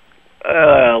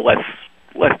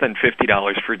 less than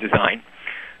 $50 for design.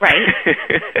 Right.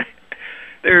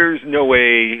 There's no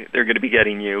way they're going to be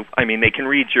getting you. I mean, they can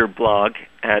read your blog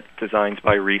at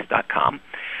designsbyreese.com,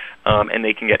 and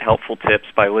they can get helpful tips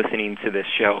by listening to this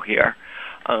show here.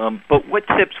 But what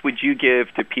tips would you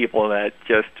give to people that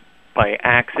just by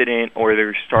accident or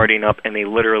they're starting up and they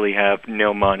literally have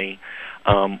no money?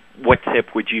 What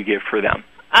tip would you give for them?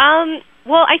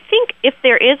 Well, I think if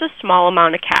there is a small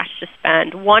amount of cash to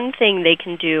spend, one thing they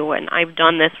can do, and I've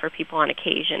done this for people on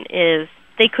occasion, is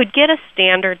they could get a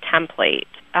standard template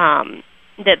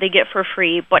that they get for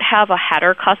free, but have a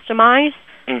header customized.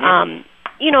 Mm-hmm.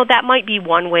 That might be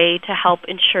one way to help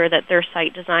ensure that their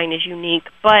site design is unique.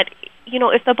 But,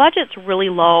 if the budget's really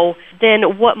low,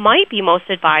 then what might be most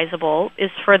advisable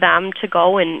is for them to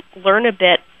go and learn a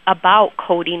bit about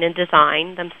coding and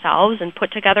design themselves and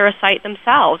put together a site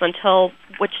themselves, until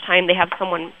which time they have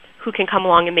someone who can come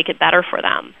along and make it better for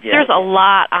them. Yeah. There's a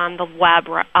lot on the web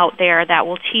out there that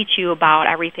will teach you about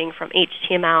everything from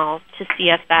HTML to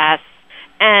CSS.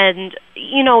 And,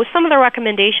 some of the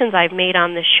recommendations I've made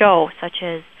on this show, such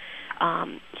as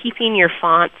keeping your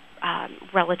fonts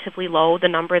relatively low, the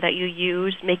number that you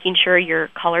use, making sure your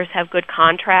colors have good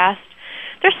contrast.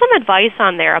 There's some advice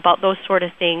on there about those sort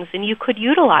of things, and you could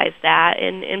utilize that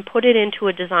and put it into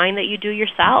a design that you do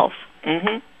yourself.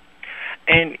 Mm-hmm.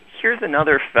 And here's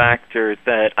another factor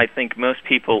that I think most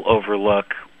people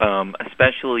overlook,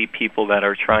 especially people that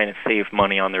are trying to save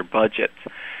money on their budgets.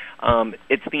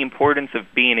 It's the importance of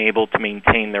being able to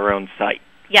maintain their own site.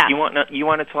 Yeah. You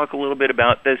want to talk a little bit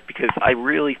about this, because I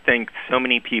really think so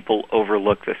many people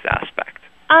overlook this aspect.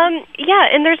 Yeah,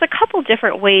 and there's a couple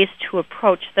different ways to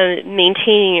approach the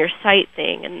maintaining your site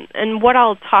thing. And what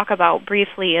I'll talk about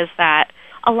briefly is that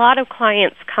a lot of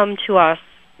clients come to us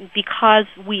because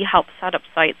we help set up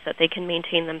sites that they can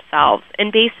maintain themselves.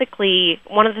 And basically,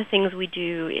 one of the things we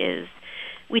do is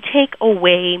we take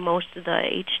away most of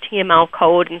the HTML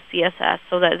code and CSS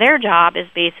so that their job is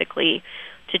basically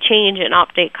to change and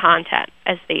update content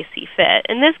as they see fit.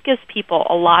 And this gives people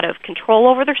a lot of control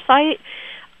over their site,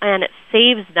 and it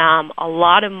saves them a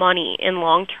lot of money in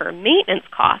long-term maintenance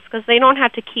costs, because they don't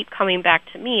have to keep coming back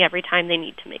to me every time they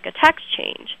need to make a text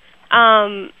change.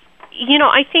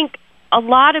 I think a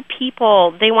lot of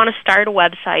people, they want to start a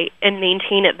website and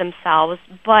maintain it themselves,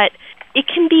 but it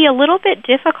can be a little bit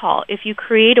difficult if you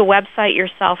create a website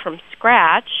yourself from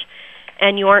scratch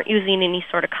and you aren't using any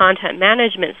sort of content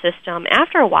management system.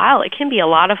 After a while, it can be a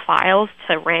lot of files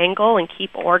to wrangle and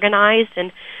keep organized,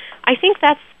 and I think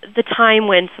that's the time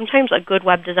when sometimes a good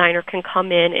web designer can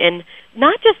come in and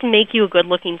not just make you a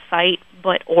good-looking site,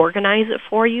 but organize it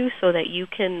for you so that you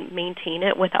can maintain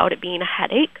it without it being a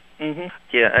headache. Mm-hmm.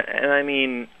 Yeah, and I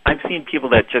mean, I've seen people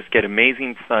that just get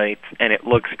amazing sites, and it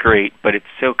looks great, but it's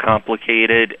so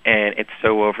complicated and it's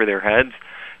so over their heads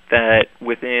that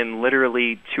within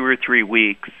literally 2 or 3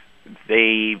 weeks,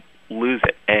 they lose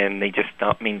it and they just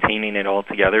stop maintaining it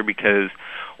altogether,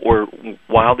 or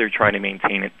while they're trying to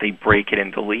maintain it, they break it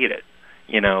and delete it.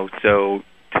 And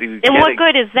what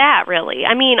good is that, really?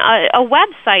 I mean, a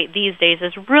website these days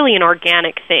is really an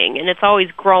organic thing, and it's always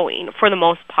growing for the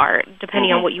most part,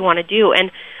 depending on what you want to do.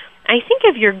 And I think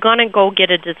if you're going to go get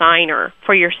a designer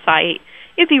for your site,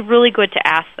 it'd be really good to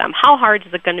ask them, how hard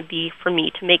is it going to be for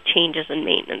me to make changes in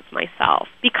maintenance myself?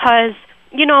 Because,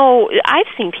 I've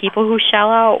seen people who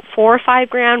shell out $4 or $5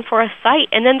 grand for a site,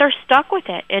 and then they're stuck with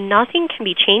it, and nothing can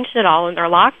be changed at all, and they're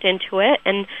locked into it,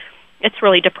 and it's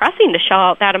really depressing to shell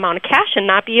out that amount of cash and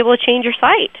not be able to change your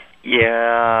site.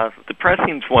 Yeah,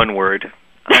 depressing's one word.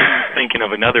 I'm thinking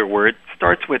of another word.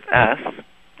 Starts with S.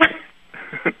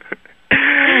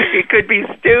 It could be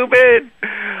stupid.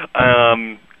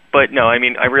 But no, I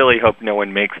mean, I really hope no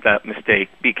one makes that mistake,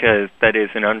 because that is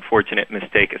an unfortunate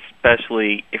mistake,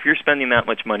 especially if you're spending that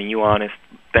much money,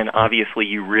 then obviously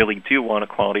you really do want a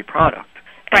quality product.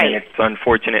 Right. And it's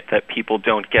unfortunate that people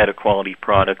don't get a quality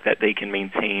product that they can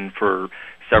maintain for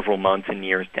several months and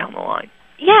years down the line.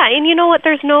 Yeah, and you know what?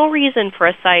 There's no reason for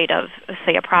a site of,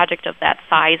 say, a project of that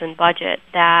size and budget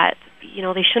that,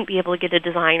 they shouldn't be able to get a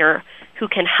designer who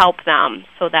can help them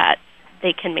so that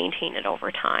they can maintain it over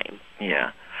time.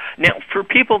 Yeah. Now, for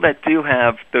people that do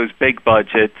have those big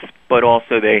budgets, but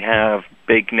also they have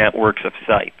big networks of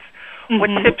sites, what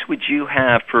tips would you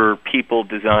have for people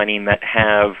designing that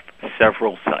have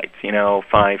several sites,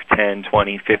 5, 10,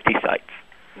 20, 50 sites?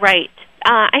 Right.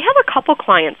 I have a couple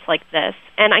clients like this,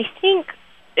 and I think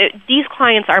these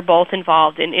clients are both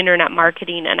involved in internet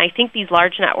marketing, and I think these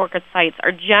large network of sites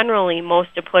are generally most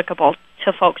applicable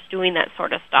to folks doing that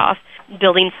sort of stuff,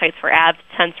 building sites for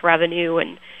AdSense revenue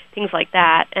and things like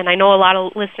that. And I know a lot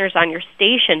of listeners on your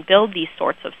station build these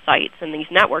sorts of sites and these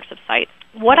networks of sites.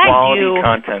 Quality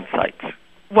content sites.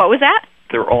 What was that?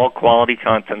 They're all quality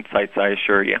content sites, I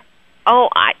assure you. Oh,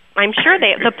 I'm sure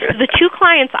the two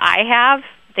clients I have,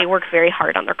 they work very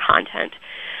hard on their content.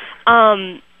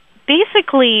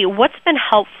 Basically, what's been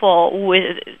helpful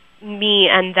with me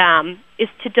and them is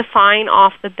to define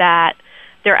off the bat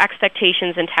their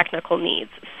expectations and technical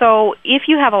needs. So if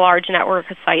you have a large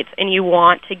network of sites and you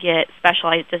want to get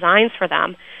specialized designs for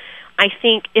them, I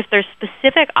think if there's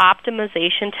specific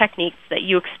optimization techniques that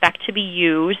you expect to be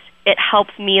used, it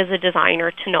helps me as a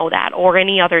designer to know that, or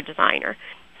any other designer.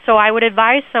 So I would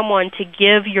advise someone to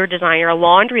give your designer a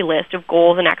laundry list of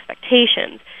goals and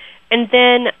expectations. And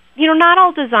then, not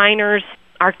all designers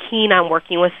are keen on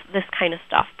working with this kind of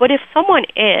stuff. But if someone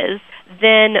is,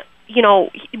 then,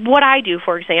 what I do,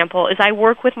 for example, is I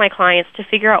work with my clients to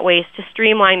figure out ways to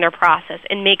streamline their process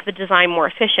and make the design more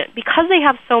efficient. Because they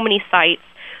have so many sites,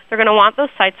 they're going to want those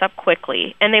sites up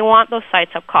quickly, and they want those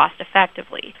sites up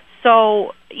cost-effectively.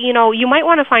 So, you might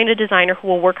want to find a designer who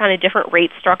will work on a different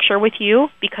rate structure with you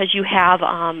because you have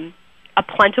a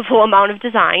plentiful amount of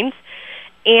designs.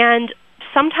 And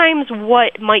sometimes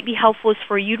what might be helpful is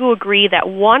for you to agree that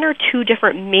one or two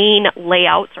different main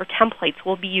layouts or templates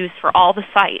will be used for all the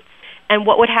sites. And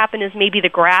what would happen is maybe the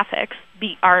graphics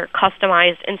are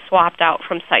customized and swapped out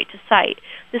from site to site.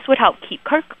 This would help keep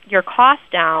your costs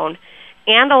down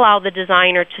and allow the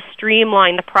designer to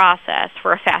streamline the process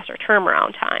for a faster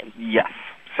turnaround time. Yes.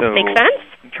 So make sense?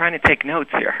 I'm trying to take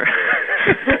notes here.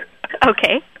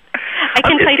 Okay. I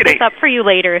can type this up for you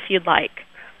later if you'd like.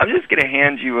 I'm just going to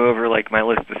hand you over my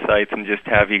list of sites and just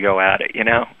have you go at it,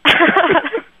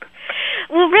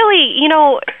 Well, really,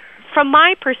 from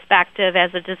my perspective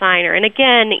as a designer, and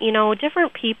again,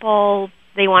 different people,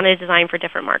 they want to design for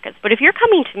different markets. But if you're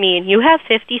coming to me and you have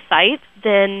 50 sites,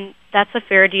 then that's a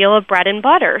fair deal of bread and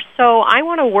butter. So I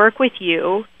want to work with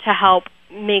you to help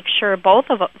make sure both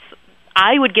of us,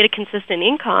 I would get a consistent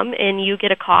income and you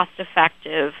get a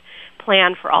cost-effective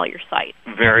plan for all your sites.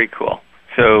 Very cool.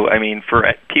 So, for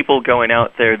people going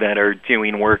out there that are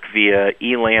doing work via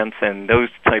Elance and those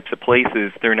types of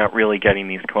places, they're not really getting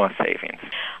these cost savings.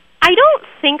 I don't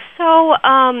think so.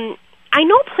 I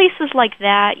know places like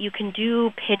that, you can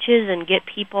do pitches and get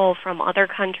people from other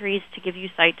countries to give you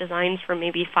site designs for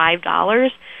maybe $5.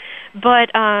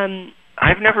 But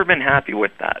I've never been happy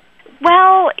with that.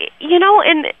 Well,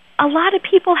 and a lot of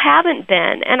people haven't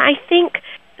been. And I think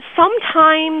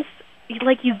sometimes,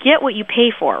 you get what you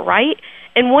pay for, right?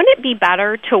 And wouldn't it be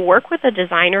better to work with a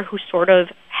designer who sort of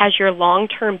has your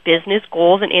long-term business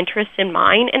goals and interests in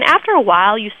mind? And after a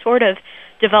while, you sort of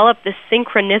develop this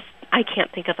I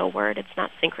can't think of the word, it's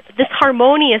not synchronous, this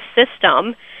harmonious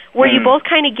system where you both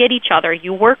kind of get each other.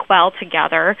 You work well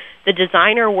together, the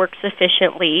designer works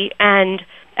efficiently, and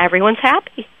everyone's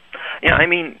happy. Yeah,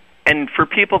 and for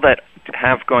people that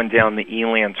have gone down the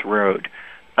Elance road,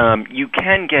 you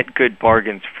can get good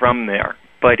bargains from there.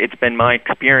 But it's been my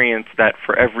experience that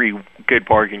for every good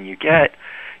bargain you get,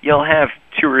 you'll have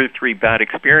 2 or 3 bad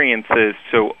experiences.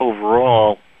 So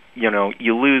overall,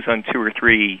 you lose on 2 or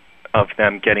 3 of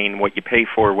them getting what you pay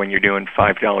for when you're doing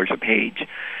 $5 a page.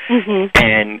 Mm-hmm.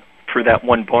 And for that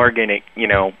one bargain, it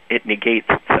negates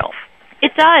itself.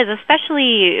 It does,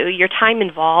 especially your time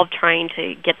involved trying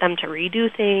to get them to redo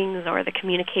things or the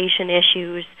communication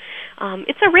issues.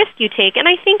 It's a risk you take, and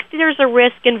I think there's a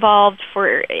risk involved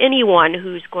for anyone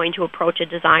who's going to approach a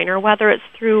designer, whether it's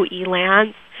through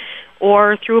Elance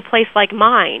or through a place like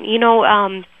mine.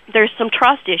 There's some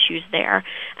trust issues there,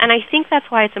 and I think that's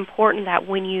why it's important that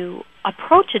when you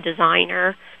approach a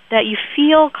designer that you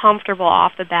feel comfortable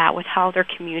off the bat with how they're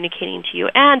communicating to you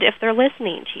and if they're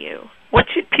listening to you. What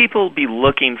should people be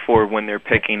looking for when they're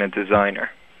picking a designer?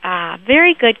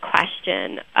 Very good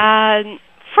question.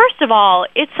 First of all,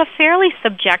 it's a fairly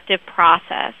subjective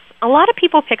process. A lot of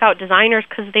people pick out designers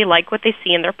because they like what they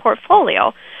see in their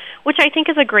portfolio, which I think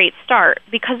is a great start,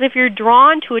 because if you're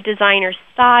drawn to a designer's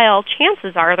style,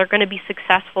 chances are they're going to be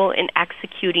successful in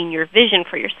executing your vision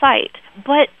for your site.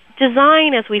 But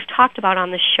design, as we've talked about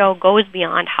on this show, goes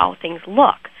beyond how things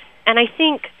look. And I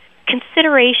think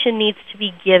consideration needs to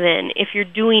be given, if you're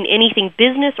doing anything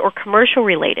business or commercial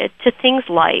related, to things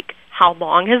like how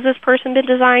long has this person been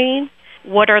designing,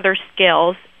 what are their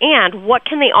skills, and what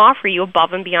can they offer you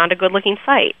above and beyond a good-looking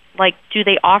site? Like, do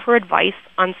they offer advice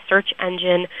on search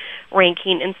engine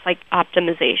ranking and site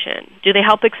optimization? Do they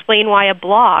help explain why a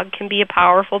blog can be a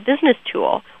powerful business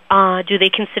tool? Do they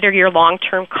consider your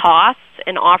long-term costs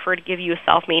and offer to give you a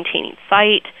self-maintaining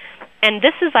site? And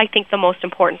this is, I think, the most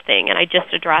important thing, and I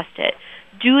just addressed it.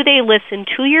 Do they listen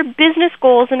to your business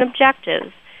goals and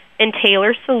objectives and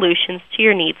tailor solutions to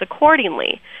your needs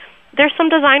accordingly. There's some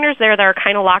designers there that are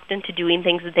kind of locked into doing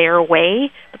things their way,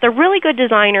 but the really good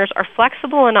designers are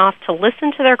flexible enough to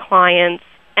listen to their clients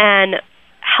and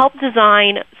help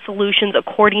design solutions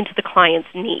according to the client's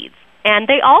needs. And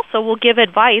they also will give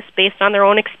advice based on their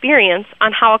own experience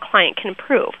on how a client can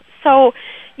improve. So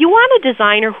you want a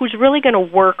designer who's really going to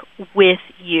work with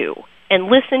you and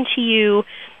listen to you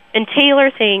and tailor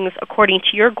things according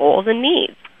to your goals and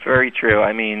needs. Very true.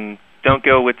 I mean, don't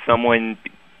go with someone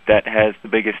that has the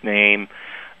biggest name.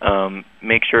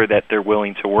 Make sure that they're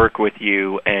willing to work with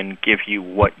you and give you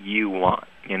what you want,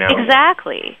 you know?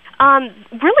 Exactly.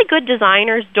 Really good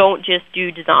designers don't just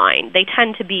do design. They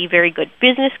tend to be very good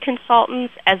business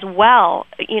consultants as well,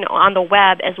 you know, on the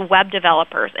web as web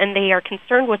developers, and they are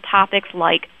concerned with topics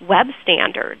like web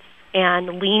standards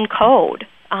and lean code.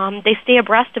 They stay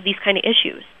abreast of these kind of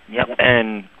issues. Yep,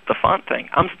 and the font thing.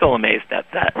 I'm still amazed at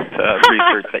that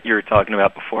research that you were talking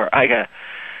about before.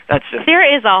 That's just...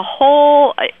 There is a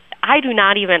whole... I do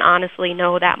not even honestly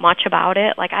know that much about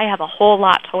it. Like, I have a whole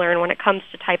lot to learn when it comes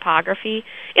to typography.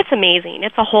 It's amazing.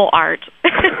 It's a whole art.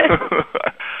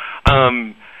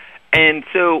 And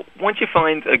so once you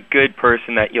find a good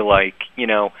person that you like, you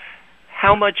know,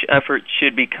 how much effort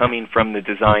should be coming from the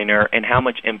designer and how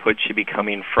much input should be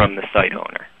coming from the site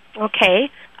owner? Okay.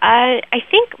 I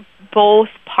think both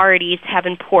parties have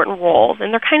important roles,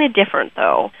 and they're kind of different,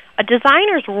 though. A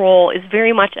designer's role is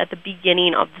very much at the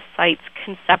beginning of the site's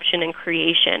conception and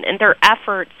creation, and their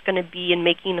effort's going to be in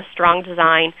making a strong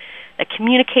design that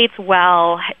communicates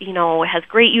well, you know, has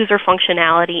great user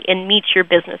functionality, and meets your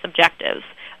business objectives.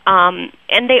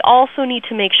 And they also need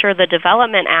to make sure the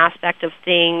development aspect of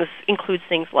things includes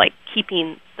things like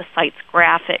keeping the site's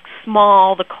graphics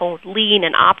small, the code lean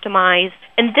and optimized.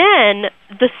 And then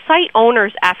the site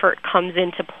owner's effort comes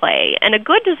into play. And a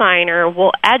good designer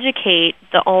will educate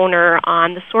the owner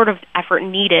on the sort of effort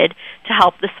needed to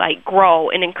help the site grow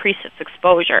and increase its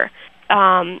exposure.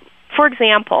 For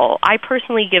example, I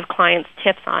personally give clients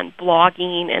tips on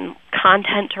blogging and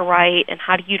content to write and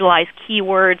how to utilize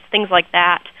keywords, things like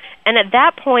that. And at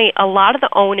that point, a lot of the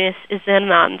onus is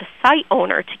then on the site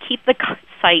owner to keep the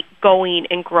site going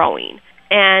and growing.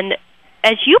 And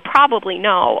as you probably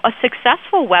know, a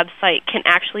successful website can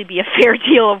actually be a fair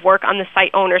deal of work on the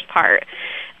site owner's part.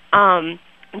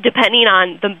 Depending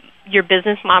on your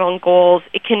business model and goals,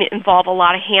 it can involve a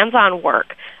lot of hands-on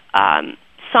work.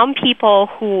 Some people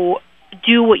who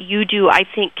do what you do, I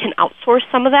think, can outsource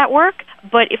some of that work.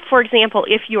 But if, for example,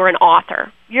 if you're an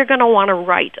author, you're going to want to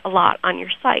write a lot on your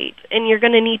site, and you're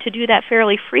going to need to do that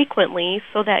fairly frequently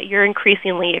so that you're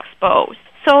increasingly exposed.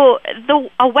 So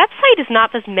a website is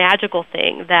not this magical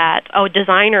thing that a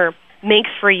designer makes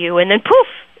for you and then poof,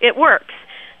 it works.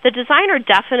 The designer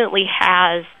definitely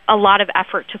has a lot of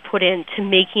effort to put into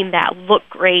making that look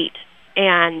great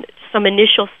and some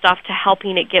initial stuff to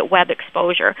helping it get web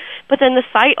exposure. But then the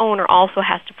site owner also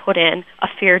has to put in a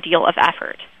fair deal of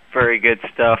effort. Very good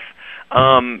stuff.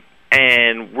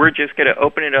 And we're just going to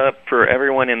open it up for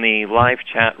everyone in the live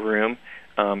chat room.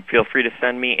 Feel free to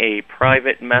send me a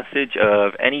private message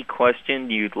of any question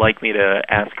you'd like me to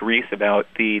ask Reese about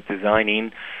the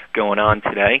designing going on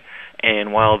today.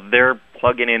 And while they're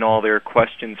plugging in all their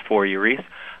questions for you, Reese,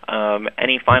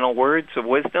 any final words of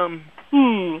wisdom?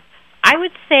 I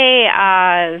would say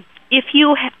if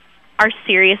you are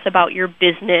serious about your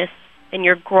business and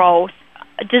your growth,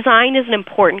 design is an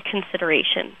important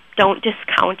consideration. Don't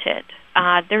discount it.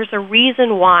 There's a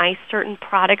reason why certain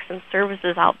products and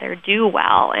services out there do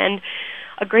well, and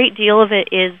a great deal of it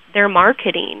is their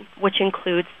marketing, which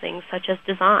includes things such as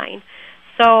design.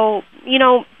 So, you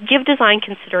know, give design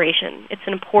consideration. It's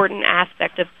an important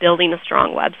aspect of building a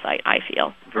strong website, I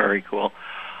feel. Very cool.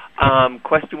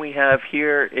 Question we have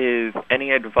here is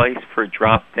any advice for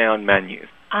drop-down menus?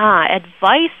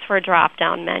 Advice for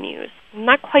drop-down menus. I'm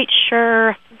not quite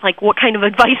sure, like, what kind of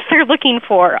advice they're looking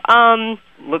for.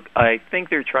 Look, I think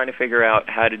they're trying to figure out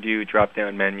how to do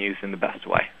drop-down menus in the best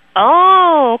way.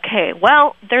 Oh, okay.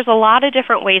 Well, there's a lot of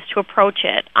different ways to approach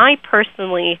it. I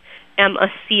personally am a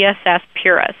CSS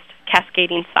purist,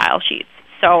 cascading style sheets.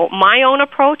 So my own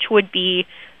approach would be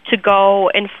to go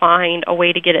and find a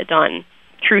way to get it done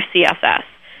through CSS.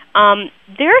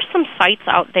 There are some sites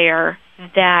out there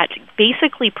that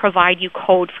basically provide you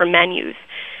code for menus.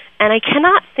 And I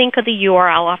cannot think of the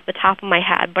URL off the top of my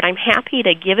head, but I'm happy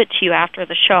to give it to you after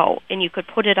the show, and you could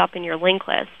put it up in your link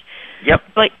list. Yep.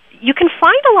 But you can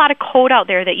find a lot of code out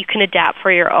there that you can adapt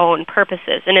for your own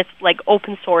purposes, and it's like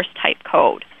open source type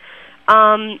code.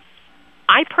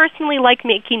 I personally like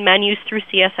making menus through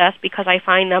CSS because I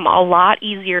find them a lot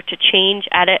easier to change,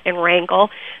 edit, and wrangle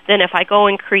than if I go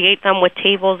and create them with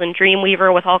tables and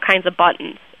Dreamweaver with all kinds of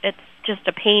buttons. It's just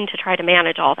a pain to try to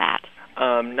manage all that.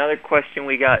 Another question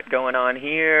we got going on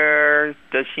here.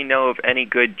 Does she know of any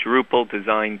good Drupal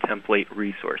design template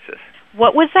resources?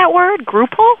 What was that word?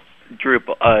 Drupal?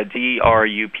 Drupal,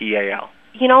 D-R-U-P-A-L.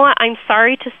 You know what? I'm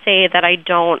sorry to say that I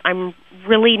don't. I'm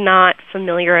really not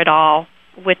familiar at all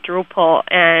with Drupal,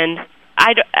 and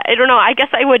I don't know. I guess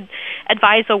I would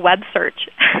advise a web search.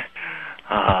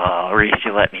 Oh, Reese,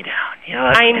 you let me down.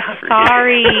 I'm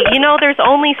sorry. You know, there's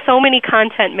only so many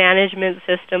content management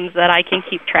systems that I can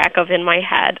keep track of in my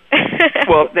head.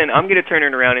 Well, then I'm going to turn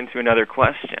it around into another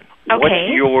question. Okay.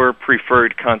 What's your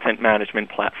preferred content management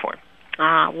platform?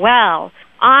 Well,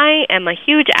 I am a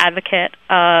huge advocate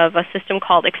of a system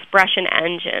called Expression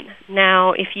Engine.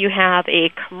 Now, if you have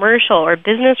a commercial or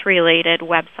business-related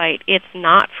website, it's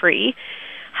not free.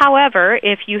 However,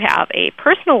 if you have a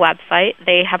personal website,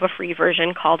 they have a free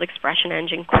version called Expression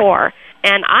Engine Core.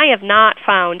 And I have not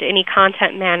found any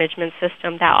content management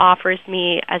system that offers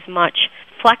me as much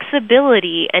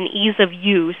flexibility and ease of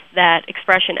use that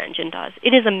Expression Engine does.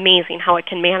 It is amazing how it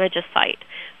can manage a site.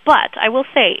 But I will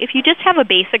say, if you just have a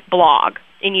basic blog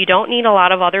and you don't need a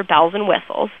lot of other bells and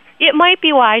whistles, it might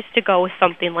be wise to go with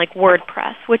something like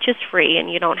WordPress, which is free and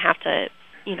you don't have to,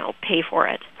 pay for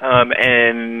it.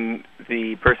 And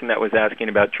the person that was asking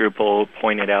about Drupal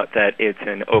pointed out that it's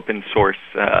an open source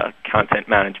content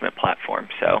management platform.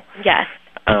 So yes.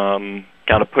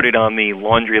 Got to put it on the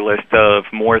laundry list of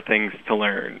more things to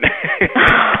learn.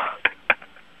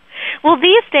 Well,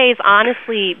 these days,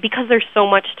 honestly, because there's so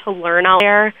much to learn out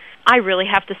there, I really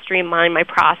have to streamline my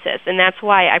process, and that's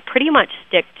why I pretty much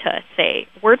stick to, say,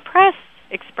 WordPress,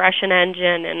 Expression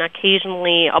Engine, and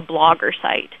occasionally a blogger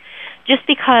site, just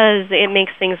because it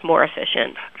makes things more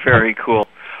efficient. Very cool.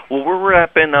 Well, we're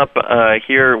wrapping up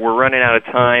here. We're running out of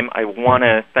time. I want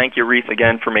to thank you, Reese,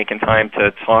 again for making time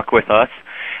to talk with us.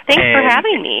 Thanks for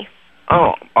having me.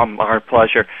 Oh, our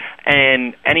pleasure.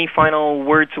 And any final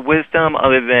words of wisdom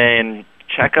other than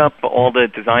check up all the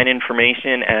design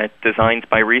information at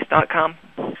designsbyreese.com?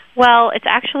 Well, it's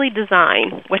actually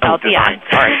design without the design.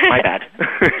 S. All right, my bad.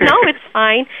 No, it's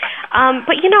fine.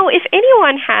 But, if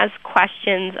anyone has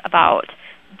questions about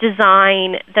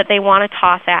design that they want to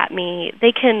toss at me,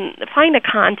 they can find a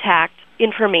contact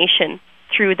information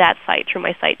through that site, through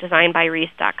my site,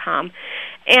 designbyreese.com.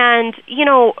 And,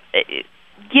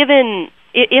 given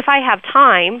if I have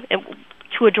time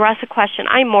to address a question,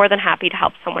 I'm more than happy to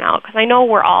help someone out because I know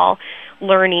we're all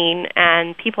learning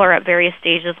and people are at various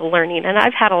stages of learning. And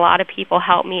I've had a lot of people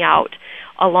help me out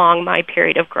along my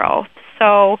period of growth.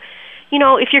 So,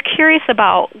 if you're curious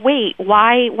about,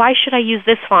 why should I use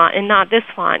this font and not this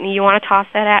font, and you want to toss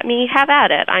that at me, have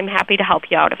at it. I'm happy to help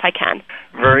you out if I can.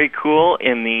 Very cool,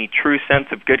 in the true sense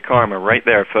of good karma right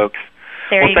there, folks.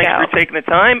 There you go. Well, thanks for taking the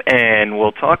time, and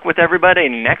we'll talk with everybody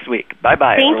next week.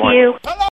 Bye-bye, everyone. Thank you.